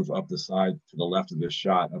move up the side to the left of this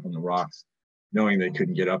shot up on the rocks, knowing they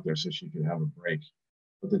couldn't get up there so she could have a break.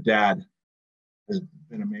 But the dad has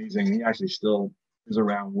been amazing. He actually still is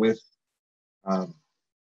around with the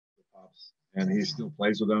pups, and he still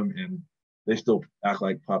plays with them, and they still act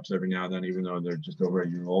like pups every now and then, even though they're just over a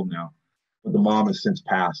year old now. But the mom has since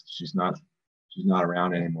passed. She's not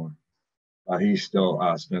around anymore. He still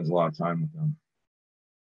spends a lot of time with them.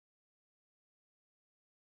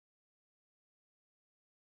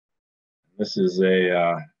 This is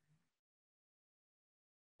a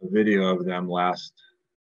video of them last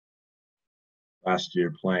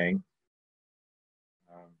year playing.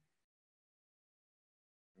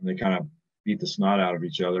 And they kind of beat the snot out of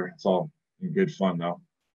each other. It's all in good fun though.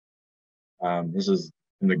 This is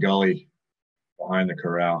in the gully behind the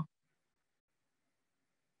corral.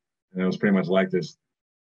 And it was pretty much like this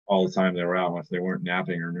all the time they were out. If they weren't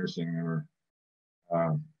napping or nursing, they were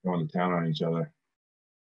going to town on each other.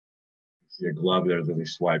 You see a glove there that they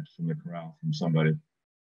swiped from the corral from somebody.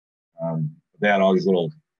 They had all these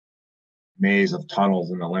little maze of tunnels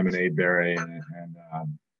in the lemonade berry and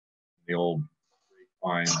the old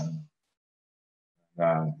pine.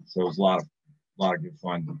 So it was a lot of good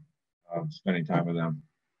fun spending time with them.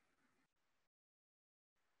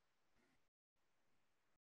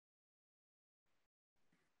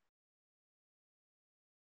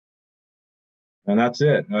 And that's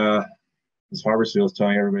it. This Harbor Seal is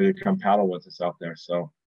telling everybody to come paddle with us out there.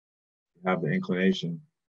 So if you have the inclination,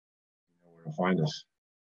 you know where to find us.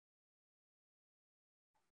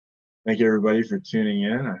 Thank you, everybody, for tuning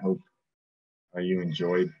in. I hope you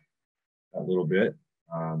enjoyed that little bit.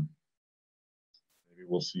 Maybe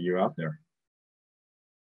we'll see you out there.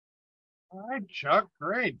 All right, Chuck,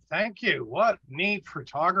 great. Thank you. What neat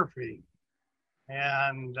photography.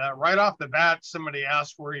 And right off the bat, somebody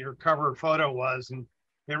asked where your cover photo was, and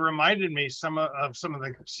it reminded me of some of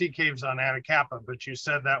the sea caves on Anacapa, but you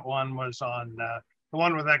said that one was on, the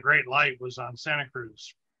one with that great light was on Santa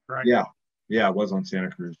Cruz, right? Yeah, it was on Santa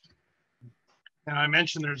Cruz. And I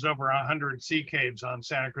mentioned there's over 100 sea caves on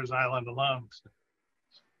Santa Cruz Island alone. So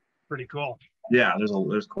pretty cool. Yeah,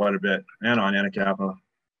 there's quite a bit, and on Anacapa.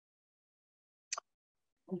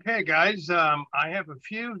 Okay, guys, I have a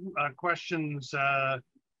few questions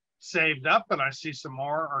saved up, and I see some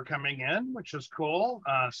more are coming in, which is cool.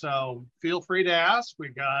 So feel free to ask.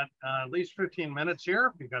 We've got at least 15 minutes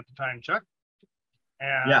here. If you got the time, Chuck.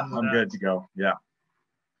 And, yeah, I'm good to go. Yeah.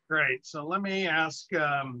 Great. So let me ask.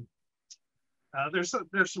 There's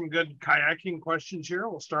some good kayaking questions here.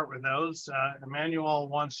 We'll start with those. Emmanuel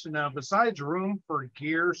wants to know, besides room for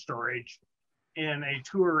gear storage in a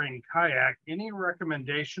touring kayak, any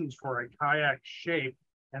recommendations for a kayak shape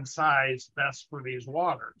and size best for these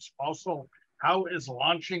waters? Also, how is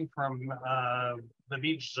launching from the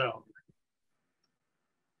beach zone?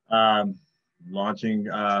 Launching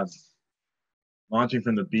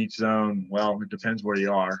from the beach zone, well, it depends where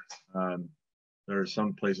you are. There are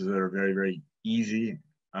some places that are very, very easy,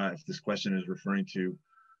 if this question is referring to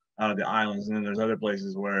out of the islands, and then there's other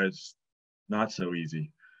places where it's not so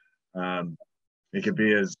easy. It could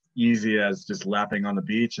be as easy as just lapping on the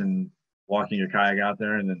beach and walking your kayak out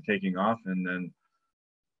there and then taking off. And then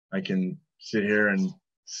I can sit here and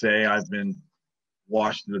say I've been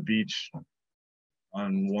washed to the beach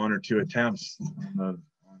on 1 or 2 attempts on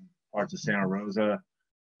parts of Santa Rosa.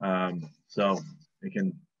 So it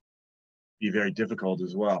can be very difficult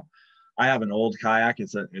as well. I have an old kayak.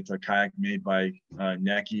 It's a kayak made by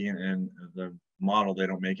Neki, and the model they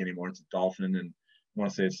don't make anymore. It's a Dolphin, and I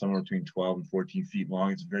want to say it's somewhere between 12 and 14 feet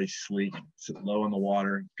long. It's very sleek, it's low in the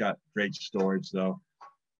water. It's got great storage though.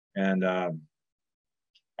 And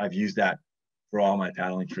I've used that for all my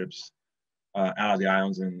paddling trips out of the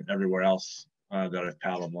islands and everywhere else that I've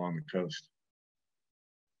paddled along the coast.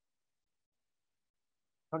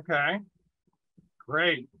 Okay,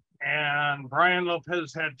 great. And Brian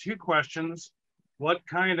Lopez had 2 questions. What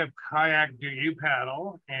kind of kayak do you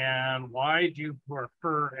paddle, and why do you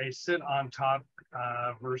prefer a sit on top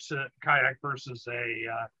kayak versus a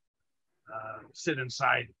sit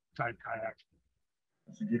inside type kayak?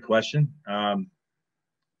 That's a good question.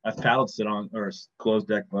 I've paddled sit-on or closed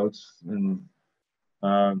deck boats and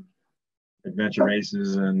adventure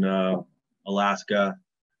races in Alaska,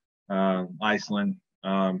 Iceland.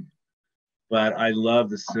 But I love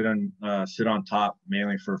to sit on top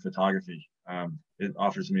mainly for photography. It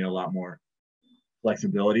offers me a lot more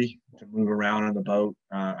flexibility to move around on the boat.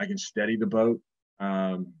 I can steady the boat.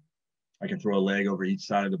 I can throw a leg over each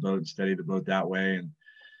side of the boat and steady the boat that way. And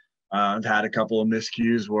I've had a couple of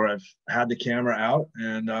miscues where I've had the camera out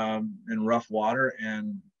and in rough water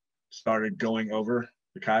and started going over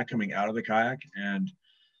the kayak, coming out of the kayak, and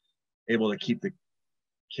able to keep the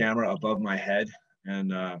camera above my head.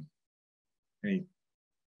 And any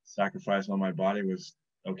sacrifice on my body was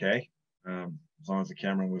okay. As long as the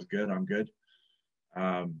camera was good, I'm good.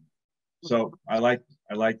 So I like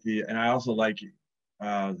and I also like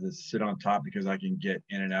the sit on top because I can get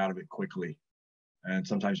in and out of it quickly. And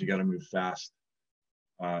sometimes you got to move fast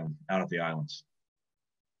out at the islands.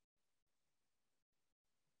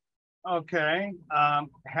 Okay.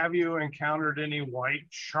 Have you encountered any white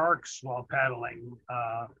sharks while paddling?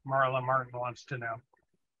 Marla Martin wants to know.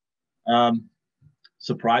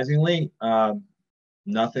 Surprisingly,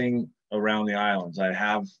 nothing around the islands. I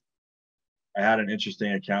had an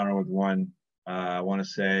interesting encounter with one. I want to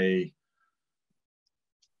say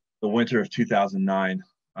the winter of 2009,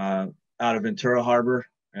 out of Ventura Harbor,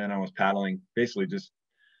 and I was paddling. Basically, just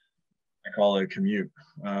I call it a commute.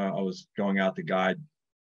 I was going out to guide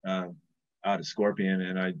out of Scorpion,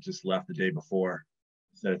 and I just left the day before.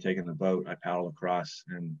 Instead of taking the boat, I paddled across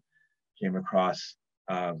and came across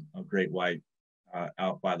a great white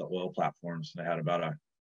out by the oil platforms. They had about a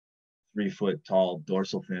 3-foot tall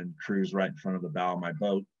dorsal fin cruise right in front of the bow of my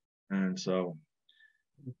boat. And so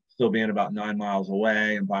still being about 9 miles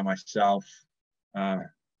away and by myself,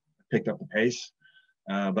 picked up the pace,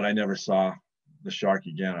 but I never saw the shark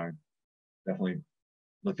again. I definitely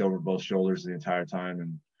looked over both shoulders the entire time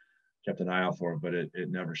and kept an eye out for it, but it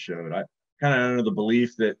never showed. I kind of under the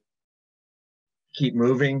belief that keep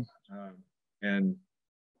moving and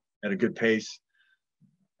at a good pace,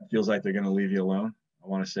 it feels like they're going to leave you alone. I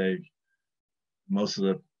want to say most of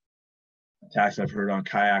the attacks I've heard on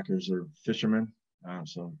kayakers are fishermen.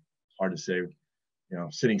 So it's hard to say, you know,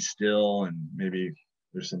 sitting still and maybe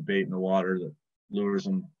there's some bait in the water that lures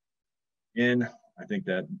them in. I think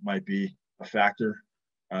that might be a factor.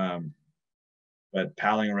 But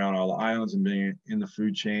paddling around all the islands and being in the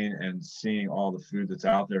food chain and seeing all the food that's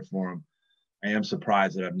out there for them, I am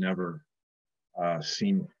surprised that I've never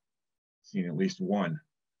seen at least one.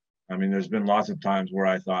 I mean, there's been lots of times where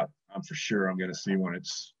I thought, I'm for sure I'm going to see one.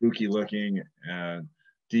 It's spooky looking and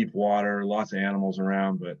deep water, lots of animals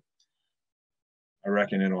around, but I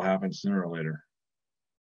reckon it'll happen sooner or later.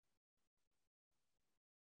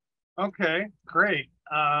 Okay, great.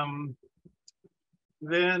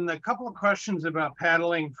 Then a couple of questions about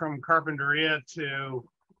paddling from Carpinteria to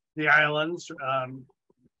the islands.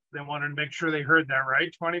 They wanted to make sure they heard that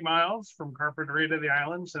right, 20 miles from Carpinteria to the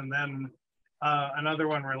islands. And then another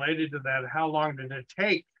one related to that, how long did it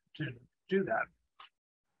take to do that?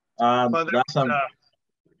 Last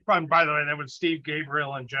time, by the way, that was Steve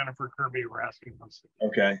Gabriel and Jennifer Kirby were asking us.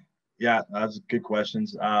 Okay, yeah, that's good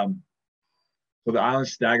questions. So the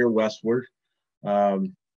islands stagger westward. The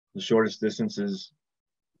shortest distance is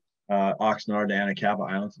Oxnard to Anacapa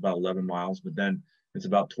Islands, about 11 miles, but then it's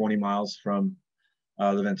about 20 miles from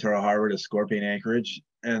the Ventura Harbor to Scorpion Anchorage.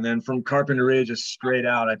 And then from Carpinteria, just straight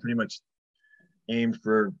out, I pretty much aimed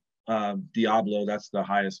for Diablo. That's the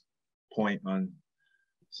highest point on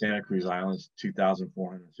Santa Cruz Islands,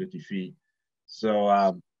 2,450 feet. So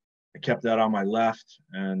I kept that on my left,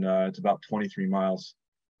 and it's about 23 miles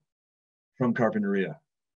from Carpinteria.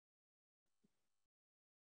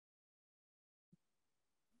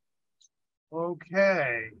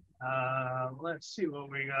 Okay, let's see what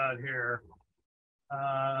we got here.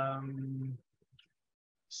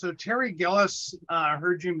 So Terry Gillis,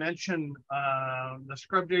 heard you mention the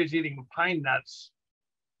scrub jays eating pine nuts.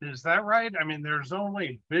 Is that right? I mean, there's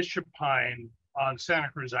only bishop pine on Santa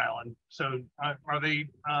Cruz Island. So are they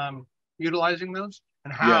utilizing those,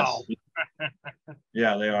 and how? Yes.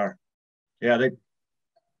 Yeah, they are. Yeah,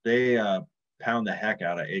 they pound the heck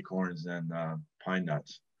out of acorns and pine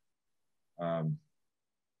nuts. The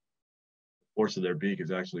force of their beak is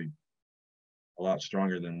actually a lot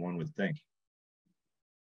stronger than one would think.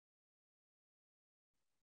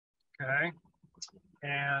 Okay.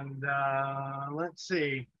 And let's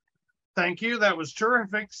see. Thank you. That was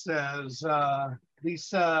terrific, says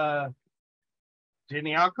Lisa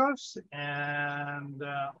Diniakos. And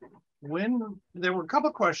when there were a couple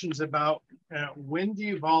of questions about when do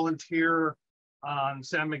you volunteer on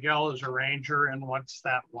San Miguel as a ranger, and what's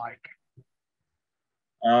that like?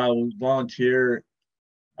 Volunteer.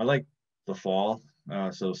 I like the fall,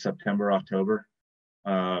 so September, October.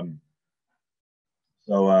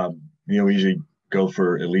 We usually go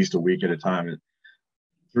for at least a week at a time.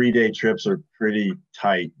 3-day trips are pretty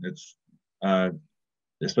tight. It's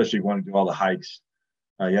especially if you want to do all the hikes.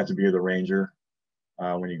 You have to be with a ranger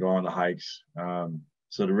when you go on the hikes.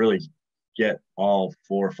 So to really get all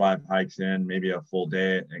 4 or 5 hikes in, maybe a full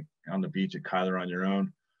day on the beach at Kyler on your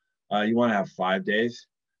own, you want to have 5 days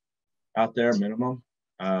out there minimum.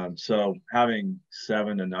 So having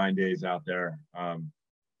 7 to 9 days out there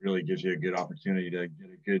really gives you a good opportunity to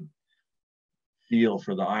get a good feel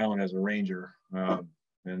for the island as a ranger.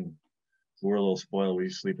 And we're a little spoiled. We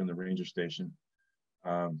sleep in the ranger station,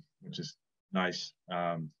 which is nice.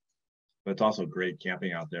 But it's also great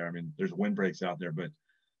camping out there. I mean, there's windbreaks out there, but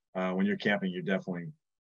when you're camping, you're definitely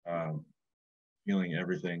feeling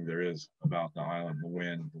everything there is about the island, the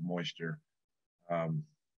wind, the moisture,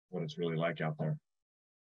 what it's really like out there.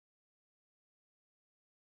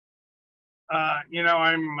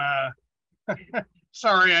 I'm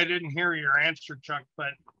sorry I didn't hear your answer, Chuck,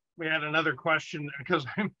 but we had another question because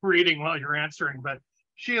I'm reading while you're answering. But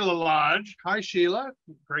Sheila Lodge, hi Sheila,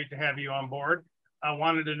 great to have you on board. I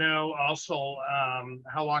wanted to know also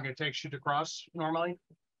how long it takes you to cross normally.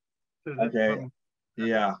 Okay.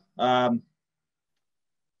 Yeah. The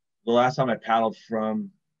last time I paddled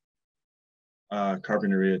from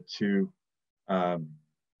Carpinteria to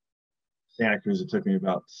Santa Cruz, it took me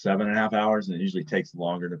about 7.5 hours, and it usually takes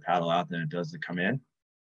longer to paddle out than it does to come in.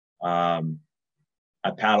 I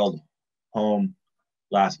paddled home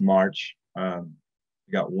last March.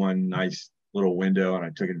 Got one nice little window, and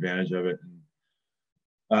I took advantage of it. And,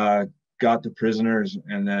 got the prisoners,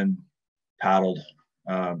 and then paddled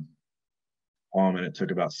home, and it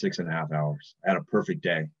took about 6.5 hours. I had a perfect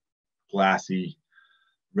day, glassy,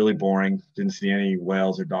 really boring. Didn't see any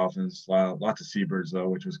whales or dolphins. Lots of seabirds though,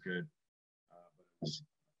 which was good. But it was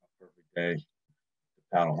a perfect day to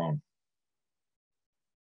paddle home.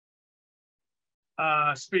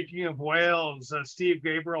 Speaking of whales, Steve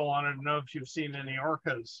Gabriel wanted to know if you've seen any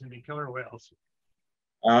orcas, any killer whales.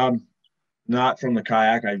 Not from the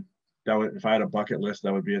kayak. If I had a bucket list,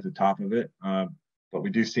 that would be at the top of it. But we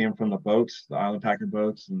do see them from the boats, the Island Packer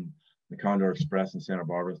boats, and the Condor Express in Santa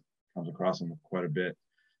Barbara comes across them quite a bit.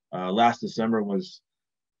 Last December was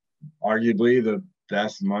arguably the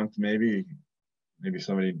best month, maybe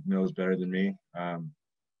somebody knows better than me,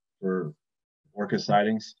 for orca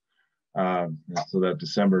sightings. So that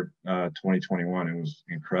December 2021, it was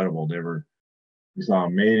incredible. We saw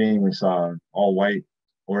them mating, we saw all white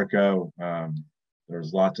orca. There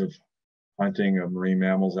was lots of hunting of marine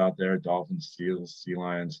mammals out there, dolphins, seals, sea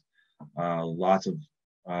lions, lots of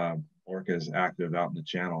orcas active out in the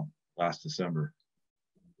channel last December.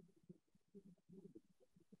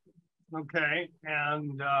 Okay,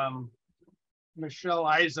 and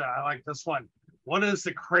Michelle Isa, I like this one. What is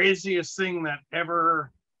the craziest thing that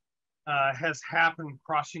ever has happened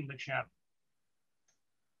crossing the channel?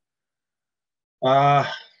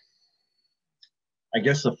 I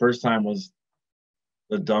guess the first time was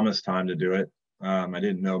the dumbest time to do it. I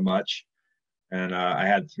didn't know much, and I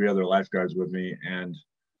had 3 other lifeguards with me, and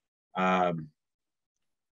I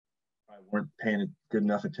weren't paying good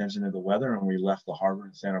enough attention to the weather, and we left the harbor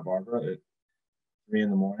in Santa Barbara at 3 in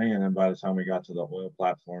the morning, and then by the time we got to the oil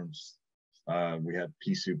platforms, we had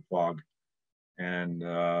pea soup fog, and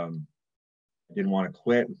I didn't want to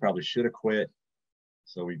quit. We probably should have quit,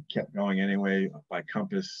 so we kept going anyway by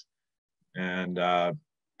compass. And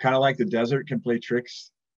kind of like the desert can play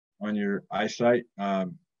tricks on your eyesight,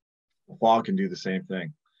 the fog can do the same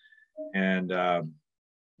thing. And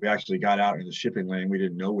we actually got out in the shipping lane. We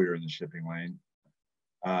didn't know we were in the shipping lane,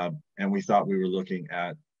 and we thought we were looking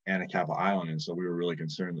at Anacapa Island, and so we were really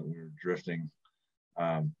concerned that we were drifting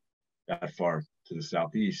that far to the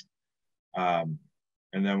southeast.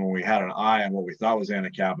 And then when we had an eye on what we thought was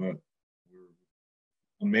Anacapa, we were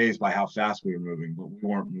amazed by how fast we were moving, but we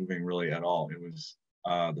weren't moving really at all. It was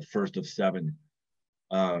the first of 7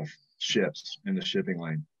 ships in the shipping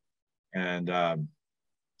lane. And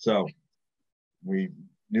so we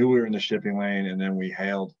knew we were in the shipping lane, and then we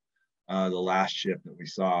hailed the last ship that we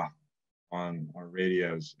saw on our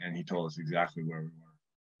radios, and he told us exactly where we were.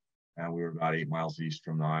 And we were about 8 miles east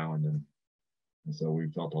from the island, and so we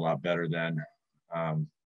felt a lot better then.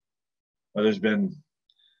 But there's been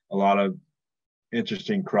a lot of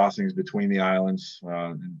interesting crossings between the islands,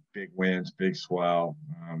 and big winds, big swell.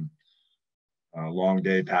 long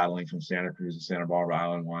day paddling from Santa Cruz to Santa Barbara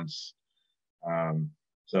Island once.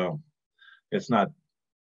 So it's not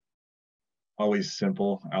always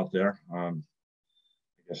simple out there. I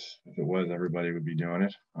guess if it was, everybody would be doing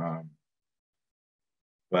it.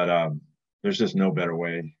 But there's just no better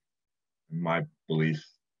way, in my belief,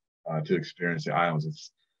 to experience the islands.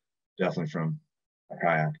 It's definitely from a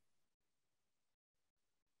kayak.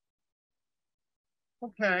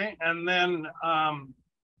 Okay, and then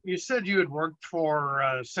you said you had worked for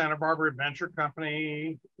Santa Barbara Adventure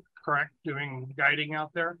Company, correct? Doing guiding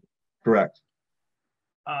out there? Correct.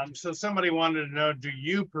 So somebody wanted to know, do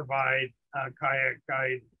you provide kayak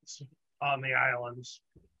guides on the islands?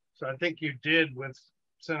 So I think you did with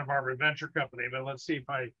Santa Barbara Adventure Company, but let's see if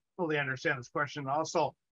I fully understand this question.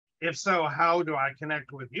 Also, if so, how do I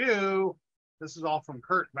connect with you? This is all from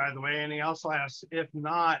Kurt, by the way. And he also asks, if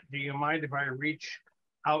not, do you mind if I reach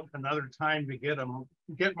out another time to get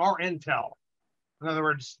more intel? In other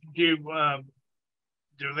words, do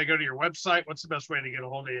they go to your website? What's the best way to get a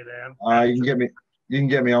hold of you, Dan? You can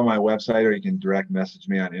get me on my website, or you can direct message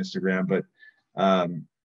me on Instagram. But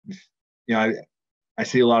I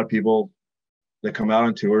see a lot of people that come out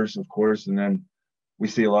on tours, of course, and then we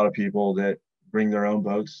see a lot of people that bring their own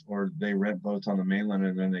boats, or they rent boats on the mainland,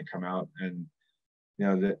 and then they come out, and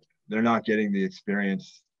that they're not getting the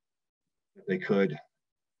experience that they could.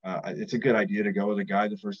 It's a good idea to go with a guide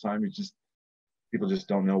the first time. People just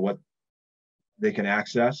don't know what they can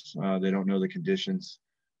access. They don't know the conditions.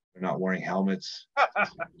 They're not wearing helmets,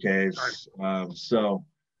 caves.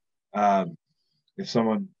 If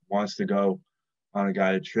someone wants to go on a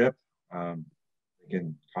guided trip, they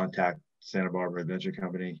can contact Santa Barbara Adventure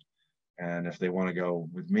Company. And if they want to go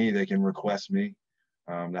with me, they can request me.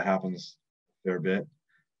 That happens a fair bit.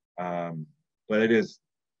 But it is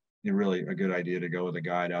really a good idea to go with a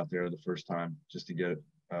guide out there the first time, just to get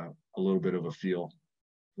a little bit of a feel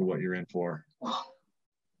for what you're in for.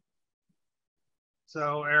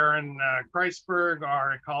 So Aaron Kreisberg,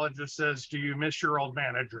 our ecologist, says, do you miss your old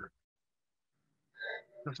manager?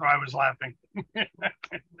 That's why I was laughing.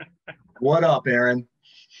 What up, Aaron?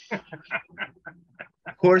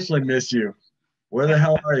 Of course I miss you. Where the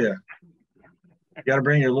hell are you? You got to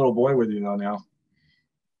bring your little boy with you though now.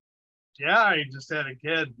 Yeah, he just had a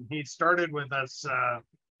kid. He started with us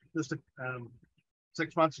just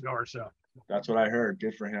 6 months ago or so. That's what I heard.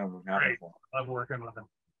 Good for him. I'm happy for him. Love working with him.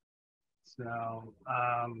 So,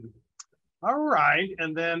 all right.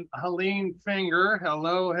 And then Helene Finger.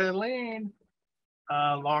 Hello, Helene.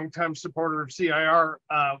 Longtime supporter of CIR.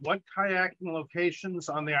 What kayaking locations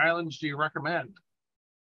on the islands do you recommend?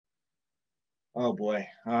 Oh boy.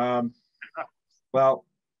 Well,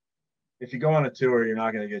 if you go on a tour, you're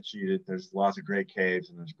not going to get cheated. There's lots of great caves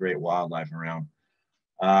and there's great wildlife around.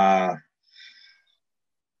 I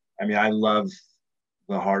love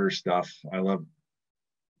the harder stuff. I love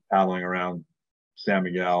paddling around San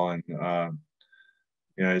Miguel, and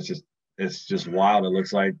it's just wild. It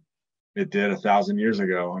looks like it did 1,000 years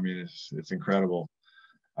ago. I mean, it's incredible.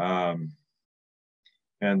 And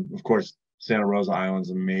of course, Santa Rosa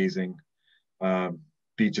Island's amazing.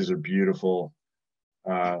 Beaches are beautiful.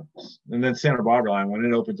 And then Santa Barbara Island, when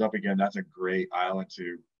it opens up again, that's a great island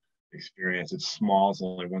to experience. It's small. It's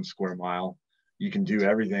only 1 square mile. You can do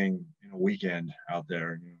everything in a weekend out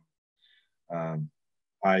there.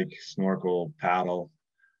 Hike, snorkel, paddle.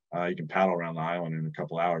 You can paddle around the island in a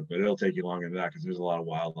couple hours, but it'll take you longer than that because there's a lot of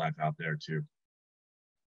wildlife out there too.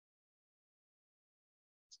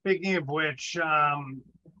 Speaking of which,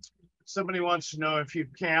 somebody wants to know if you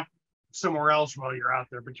camp somewhere else while you're out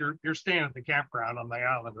there, but you're staying at the campground on the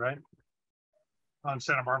island, right? On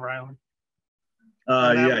Santa Barbara Island.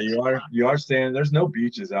 Yeah, you are staying. There's no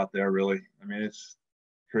beaches out there really. I mean, it's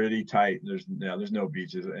pretty tight. There's no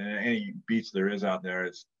beaches, and any beach there is out there,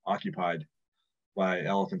 it's occupied by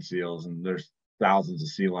elephant seals, and there's thousands of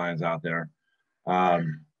sea lions out there.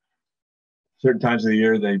 Certain times of the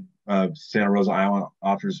year, Santa Rosa Island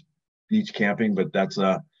offers beach camping, but that's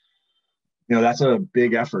a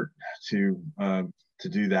big effort to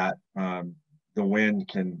do that. The wind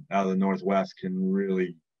out of the northwest can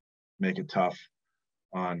really make it tough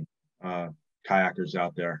on kayakers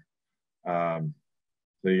out there.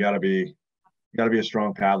 So you got to be a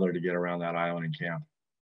strong paddler to get around that island and camp.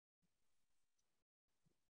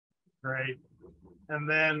 Great. And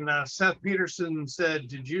then Seth Peterson said,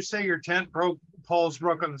 did you say your tent poles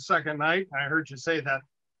broke on the second night? I heard you say that,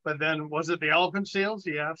 but then was it the elephant seals?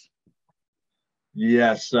 Yes.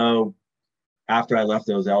 Yeah. So after I left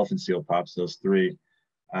those elephant seal pups, those 3,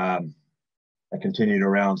 I continued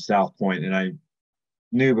around South Point, and I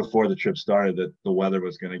knew before the trip started that the weather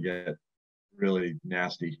was going to get really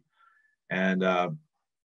nasty. And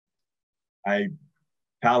I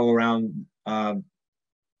paddled around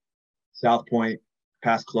South Point,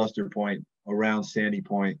 past Cluster Point, around Sandy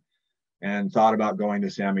Point, and thought about going to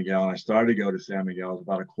San Miguel. And I started to go to San Miguel. It was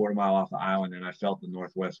about a quarter mile off the island, and I felt the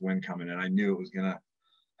northwest wind coming, and I knew it was going to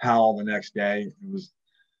howl the next day.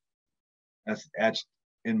 That's etched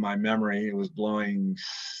in my memory. It was blowing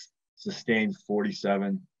sustained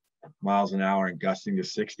 47 miles an hour and gusting to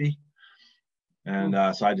 60. And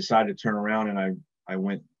so I decided to turn around, and I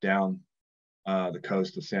went down the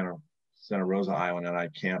coast of Santa Rosa Island, and I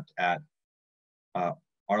camped at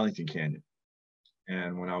Arlington Canyon.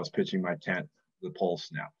 And when I was pitching my tent, the pole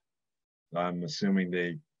snapped. So I'm assuming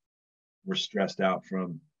they were stressed out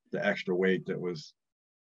from the extra weight that was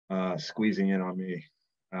squeezing in on me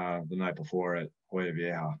the night before at Hoya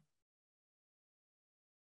Vieja.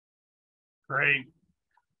 Great.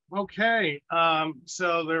 Okay,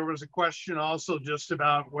 so there was a question also just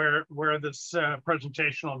about where this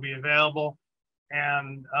presentation will be available,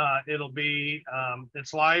 and it'll be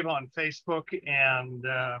it's live on Facebook and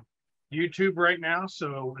YouTube right now.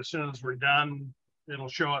 So as soon as we're done, it'll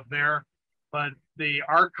show up there. But the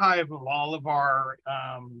archive of all of our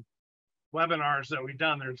webinars that we've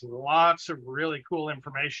done, there's lots of really cool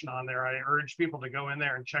information on there. I urge people to go in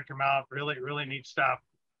there and check them out. Really, really neat stuff.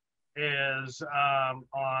 Is on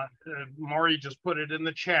Maury just put it in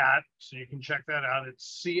the chat, so you can check that out.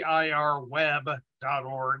 It's cirweb.org.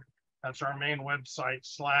 That's our main website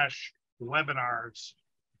 /webinars.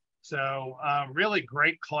 So really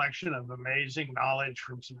great collection of amazing knowledge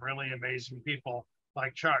from some really amazing people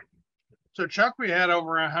like Chuck. So Chuck, we had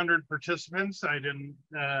over 100 participants. I didn't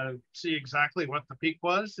see exactly what the peak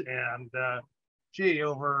was, and gee,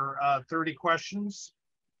 over 30 questions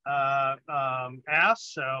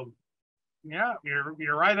asked. So yeah,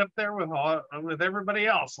 you're right up there with everybody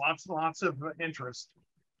else. Lots and lots of interest.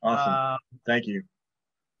 Awesome. Thank you.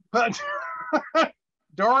 But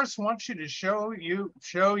Doris wants you to show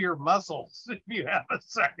your muscles if you have a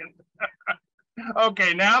second.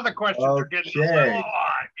 Okay, now the questions are getting a little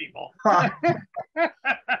high, people.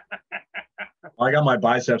 I got my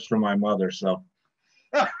biceps from my mother, so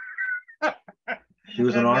she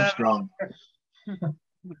was an Armstrong.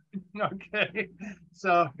 Okay,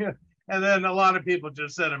 so and then a lot of people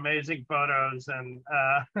just said amazing photos, and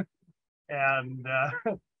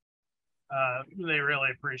they really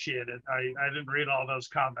appreciate it. I didn't read all those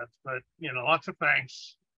comments, but you know, lots of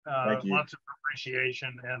thanks, lots of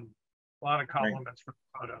appreciation, and a lot of compliments for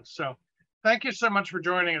the photos. So thank you so much for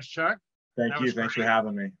joining us, Chuck. Thank you. Thanks for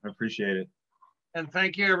having me. I appreciate it. And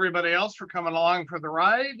thank you everybody else for coming along for the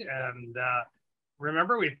ride. And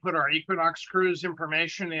remember, we've put our Equinox Cruise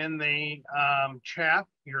information in the chat.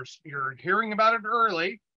 You're hearing about it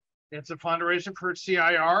early. It's a fundraiser for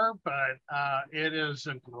CIR, but it is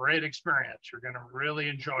a great experience. You're going to really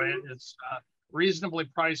enjoy it. It's reasonably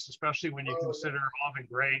priced, especially when you consider all the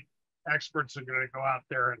great experts are going to go out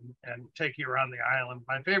there and take you around the island.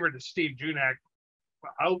 My favorite is Steve Junak.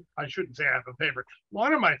 Well, I shouldn't say I have a favorite.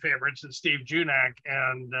 One of my favorites is Steve Junak,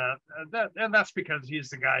 and that's because he's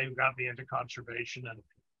the guy who got me into conservation and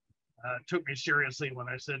took me seriously when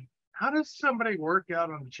I said, how does somebody work out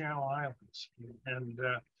on the Channel Islands? And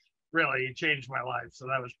really, he changed my life, so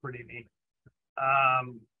that was pretty neat.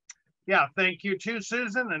 Yeah, thank you too,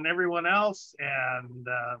 Susan, and everyone else. And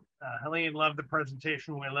Helene, loved the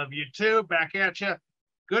presentation. We love you too. Back at you.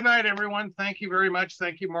 Good night, everyone. Thank you very much.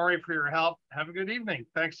 Thank you, Maury, for your help. Have a good evening.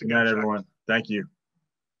 Thanks again. Good night, everyone. Thank you.